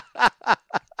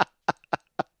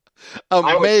 Amazing.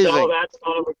 I would sell that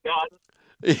son of a gun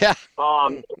Yeah,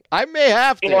 I may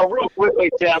have to. Real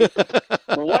quickly, Tim,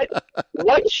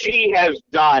 what she has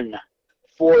done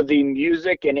for the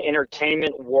music and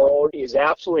entertainment world is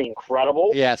absolutely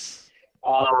incredible. Yes.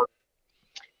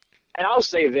 And I'll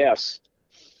say this.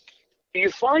 You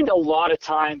find a lot of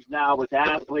times now with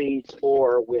athletes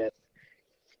or with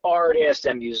artists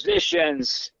and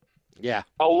musicians, Yeah.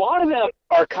 a lot of them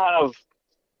are kind of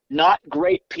not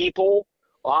great people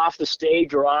off the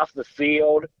stage or off the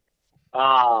field.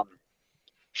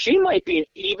 She might be an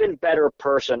even better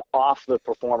person off the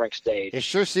performing stage. It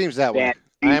sure seems that way.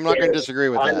 I am not going to disagree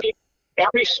with that.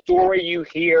 Every story you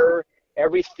hear,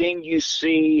 everything you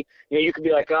see, you could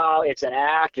be like, oh, it's an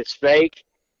act, it's fake.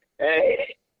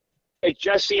 It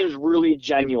just seems really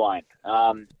genuine.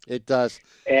 It does.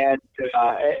 And,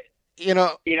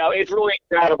 it's really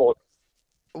incredible.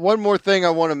 One more thing I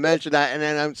want to mention, and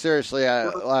then I'm seriously,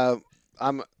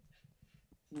 I'm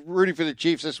rooting for the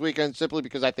Chiefs this weekend simply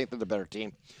because I think they're the better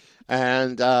team.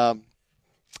 And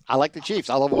I like the Chiefs.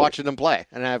 I love watching them play.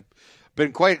 And I've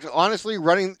been quite honestly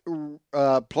playing on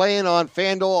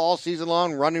FanDuel all season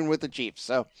long, running with the Chiefs.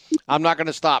 So I'm not going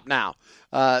to stop now.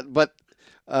 But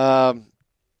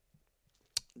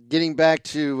getting back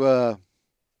to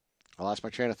I lost my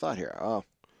train of thought here. Oh,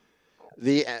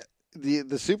 the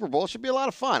Super Bowl should be a lot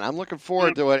of fun. I'm looking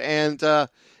forward to it, and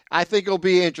I think it'll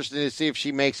be interesting to see if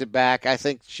she makes it back. I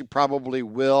think she probably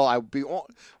will.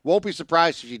 Won't be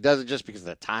surprised if she does it just because of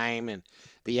the time and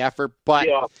the effort. But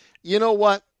you know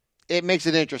what? It makes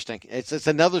it interesting. It's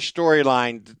another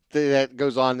storyline that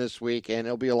goes on this week, and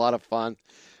it'll be a lot of fun.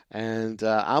 And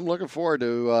I'm looking forward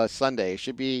to Sunday. It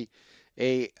should be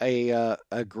a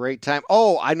great time.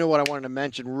 Oh, I know what I wanted to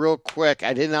mention real quick.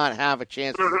 I did not have a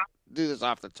chance to do this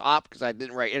off the top because I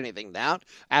didn't write anything down,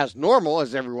 as normal,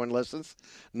 as everyone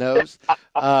knows.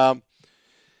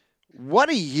 What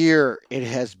a year it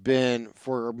has been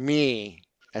for me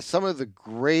as some of the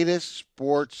greatest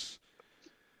sports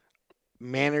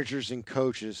managers and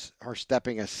coaches are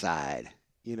stepping aside.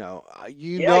 How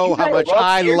much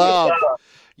I love.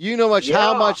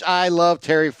 How much I love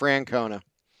Terry Francona.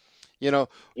 You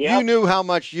knew how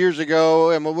much years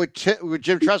ago, and with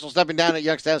Jim Tressel stepping down at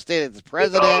Youngstown State as the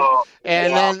president,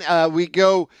 then we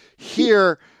go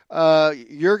here.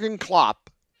 Jurgen Klopp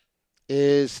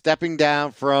is stepping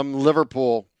down from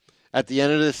Liverpool at the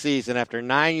end of the season after a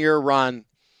 9-year run,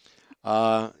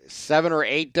 7 or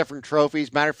 8 different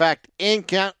trophies. Matter of fact, in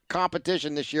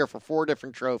competition this year for 4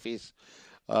 different trophies.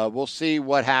 We'll see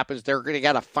what happens. They're going to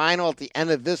get a final at the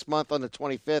end of this month on the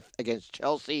 25th against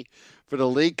Chelsea for the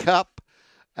League Cup.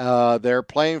 They're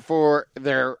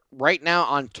right now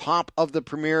on top of the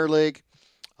Premier League.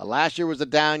 Last year was a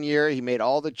down year. He made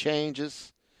all the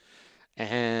changes.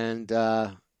 And,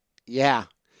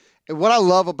 And what I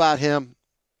love about him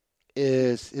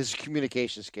is his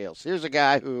communication skills. Here's a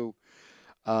guy who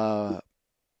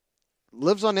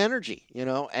lives on energy,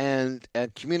 and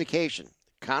communication,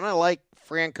 kind of like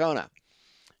Francona.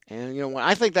 And, when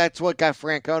I think that's what got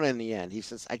Francona in the end. He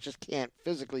says, I just can't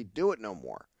physically do it no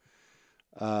more.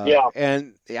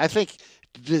 And I think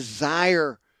the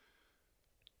desire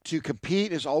to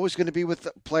compete is always going to be with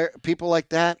people like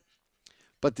that.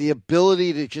 But the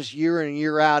ability to just year in and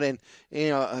year out, and,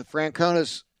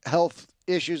 Francona's health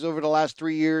issues over the last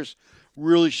 3 years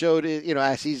really showed it,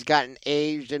 as he's gotten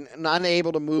aged and not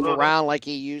able to move around like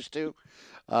he used to,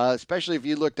 especially if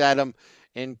you looked at him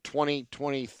in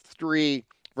 2023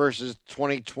 versus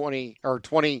 2020 or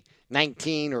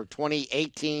 2019 or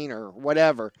 2018 or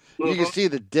whatever. You can see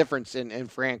the difference in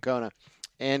Francona.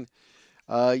 And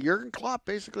Jurgen Klopp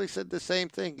basically said the same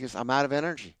thing, because I'm out of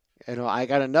energy. I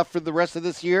got enough for the rest of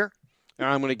this year, and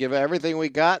I'm going to give everything we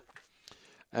got.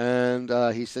 And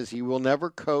he says he will never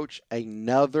coach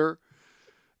another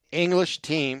English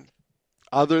team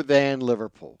other than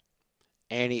Liverpool.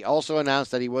 And he also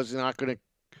announced that he was not going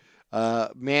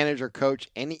to manage or coach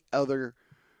any other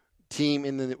team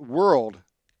in the world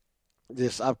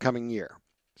this upcoming year.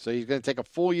 So he's going to take a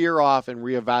full year off and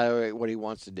reevaluate what he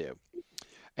wants to do.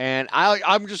 And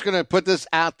I'm just going to put this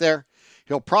out there.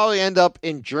 He'll probably end up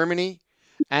in Germany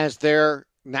as their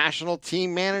national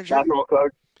team manager. National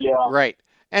coach, yeah. Right.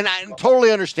 And I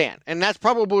totally understand. And that's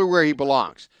probably where he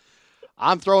belongs.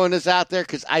 I'm throwing this out there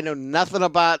because I know nothing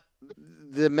about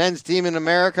the men's team in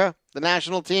America, the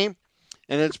national team,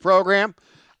 and its program.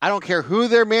 I don't care who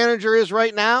their manager is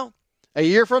right now. A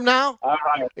year from now,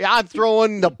 I'm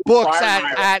throwing the books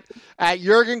at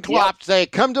Jurgen Klopp. Say,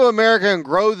 come to America and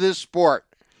grow this sport.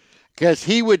 Because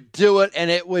he would do it, and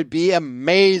it would be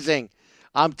amazing.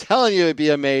 I'm telling you, it'd be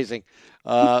amazing.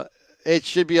 It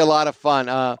should be a lot of fun.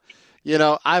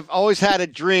 I've always had a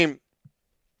dream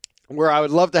where I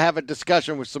would love to have a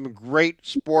discussion with some great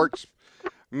sports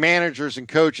managers and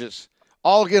coaches.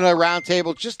 All get a round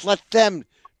table. Just let them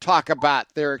talk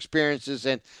about their experiences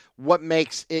and what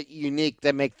makes it unique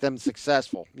that make them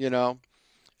successful,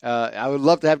 I would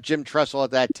love to have Jim Tressel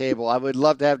at that table. I would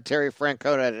love to have Terry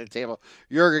Francona at that table,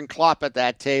 Jurgen Klopp at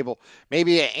that table,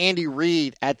 maybe Andy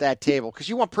Reid at that table, because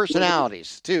you want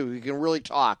personalities, too. You can really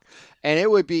talk. And it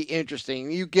would be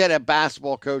interesting. You get a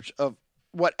basketball coach of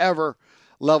whatever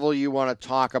level you want to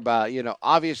talk about.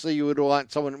 Obviously you would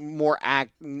want someone more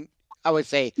I would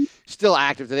say still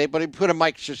active today, but he put a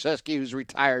Mike Krzyzewski who's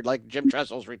retired, like Jim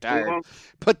Tressel's retired. Mm-hmm.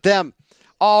 Put them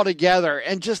all together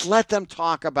and just let them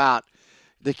talk about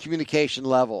the communication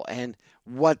level and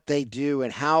what they do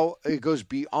and how it goes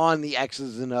beyond the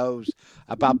X's and O's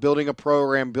about building a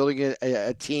program, building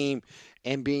a team,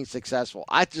 and being successful.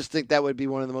 I just think that would be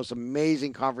one of the most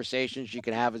amazing conversations you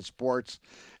can have in sports.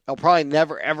 It'll probably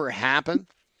never, ever happen,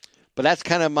 but that's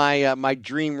kind of my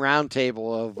dream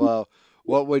roundtable of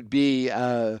what would be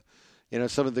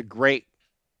some of the great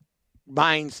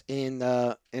minds in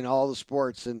all the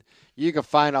sports. And you can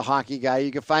find a hockey guy,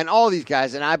 you can find all these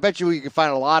guys, and I bet you can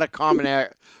find a lot of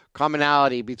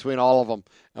commonality between all of them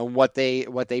and what they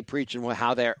preach and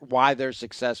why they're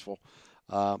successful.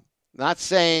 Not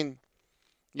saying,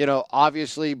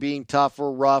 obviously being tough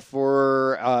or rough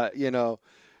or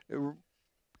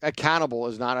accountable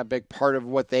is not a big part of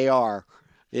what they are.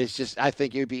 It's just I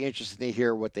think it would be interesting to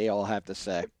hear what they all have to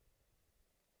say.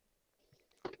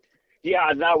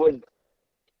 Yeah, that would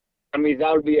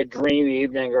be a dream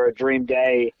evening or a dream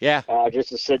day. Yeah. Just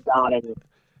to sit down and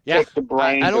pick the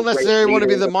brains. I don't necessarily want to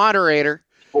be the moderator.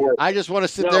 I just want to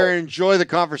sit there and enjoy the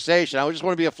conversation. I just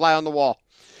want to be a fly on the wall.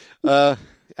 I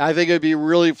think it would be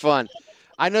really fun.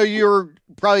 I know you're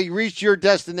probably reached your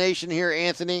destination here,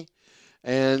 Anthony,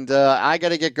 and I got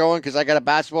to get going because I got a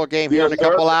basketball game here in a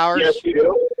couple hours. Yes, you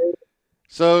do.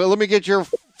 So let me get your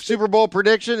Super Bowl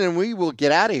prediction, and we will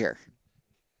get out of here.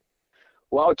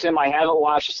 Well, Tim, I haven't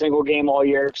watched a single game all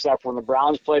year except when the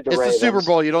Browns played the Ravens. It's the Super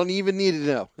Bowl. You don't even need to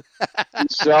know.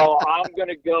 So I'm going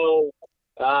to go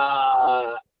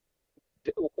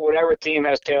whatever team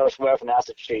has Taylor Swift, and that's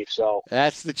the Chiefs. So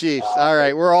that's the Chiefs. All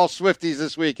right. We're all Swifties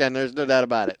this weekend. There's no doubt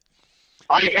about it.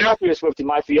 I have to be a Swiftie.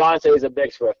 My fiance is a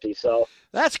big Swiftie, so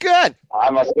that's good.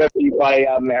 I'm a Swiftie by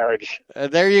marriage.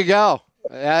 There you go.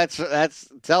 That's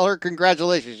tell her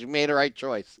congratulations. You made the right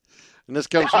choice. And this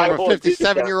comes from a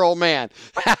 57-year-old man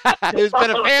who's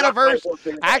been a fan of hers.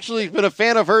 Actually, he's been a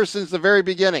fan of hers since the very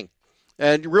beginning.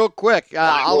 And real quick,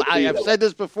 I have said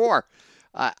this before.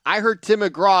 I heard Tim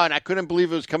McGraw, and I couldn't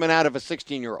believe it was coming out of a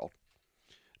 16-year-old,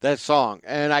 that song.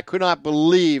 And I could not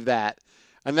believe that.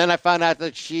 And then I found out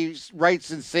that she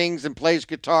writes and sings and plays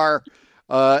guitar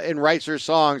and writes her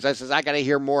songs. I says, I got to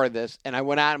hear more of this. And I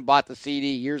went out and bought the CD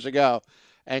years ago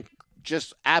and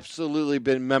just absolutely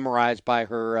been memorized by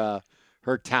her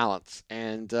talents.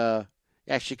 And,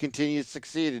 she continues to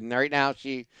succeed. And right now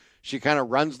she kind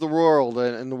of runs the world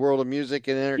in the world of music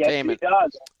and entertainment. Yes, she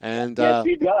does. And, yes,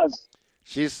 she does.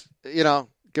 She's,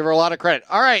 give her a lot of credit.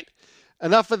 All right.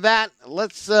 Enough of that.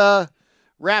 Let's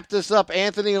wrap this up.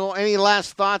 Anthony, any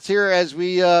last thoughts here as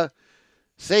we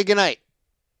say goodnight?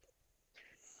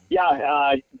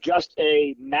 Yeah, just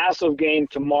a massive game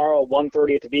tomorrow,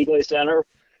 1:30 at the Beagley Center.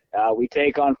 We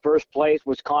take on first place,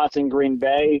 Wisconsin, Green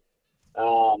Bay.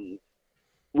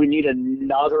 We need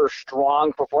another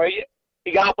strong performance.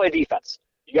 You got to play defense.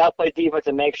 You got to play defense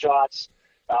and make shots.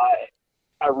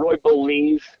 I really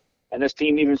believe, and this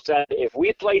team even said, if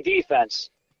we play defense,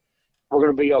 we're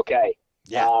going to be okay.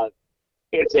 Yeah.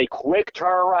 It's a quick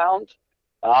turnaround,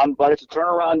 but it's a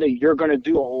turnaround that you're going to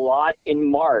do a lot in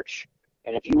March.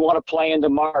 And if you want to play into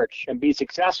March and be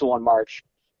successful in March,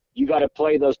 you got to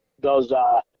play those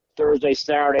Thursday,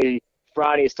 Saturday,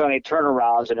 Friday, Sunday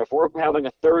turnarounds. And if we're having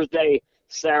a Thursday,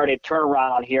 Saturday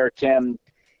turnaround here, Tim,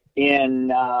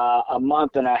 in a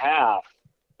month and a half,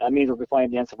 that means we'll be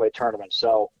playing the NCAA tournament.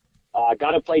 So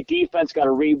got to play defense, got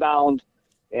to rebound,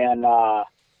 and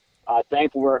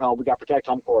thankful we're at home. We got to protect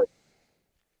home court.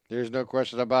 There's no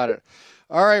question about it.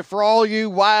 All right, for all you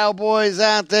wild boys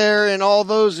out there and all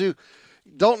those who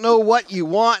don't know what you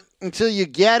want until you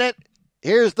get it,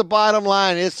 here's the bottom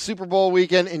line. It's Super Bowl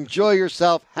weekend. Enjoy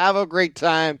yourself. Have a great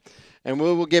time. And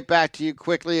we will get back to you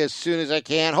quickly as soon as I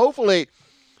can. Hopefully,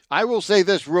 I will say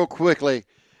this real quickly,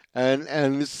 and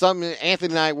this is something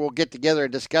Anthony and I will get together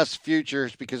and discuss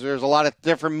futures because there's a lot of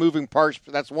different moving parts.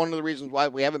 That's one of the reasons why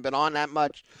we haven't been on that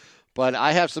much. But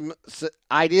I have some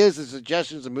ideas and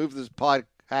suggestions to move this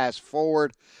podcast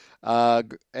forward,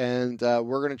 and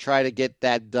we're going to try to get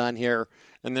that done here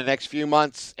in the next few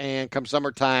months. And come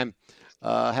summertime,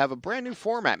 have a brand new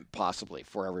format possibly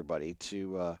for everybody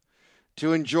to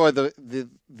enjoy the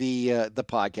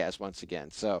podcast once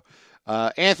again. So,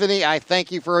 Anthony, I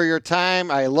thank you for your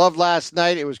time. I loved last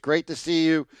night. It was great to see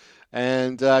you.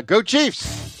 And go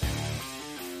Chiefs!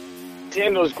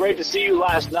 Tim, it was great to see you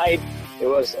last night. It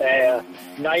was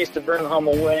nice to bring home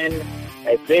a win,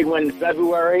 a big win in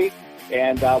February,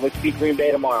 and let's beat Green Bay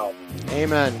tomorrow.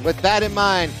 Amen. With that in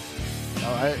mind,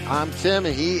 all right, I'm Tim,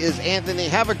 and he is Anthony.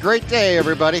 Have a great day,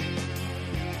 everybody.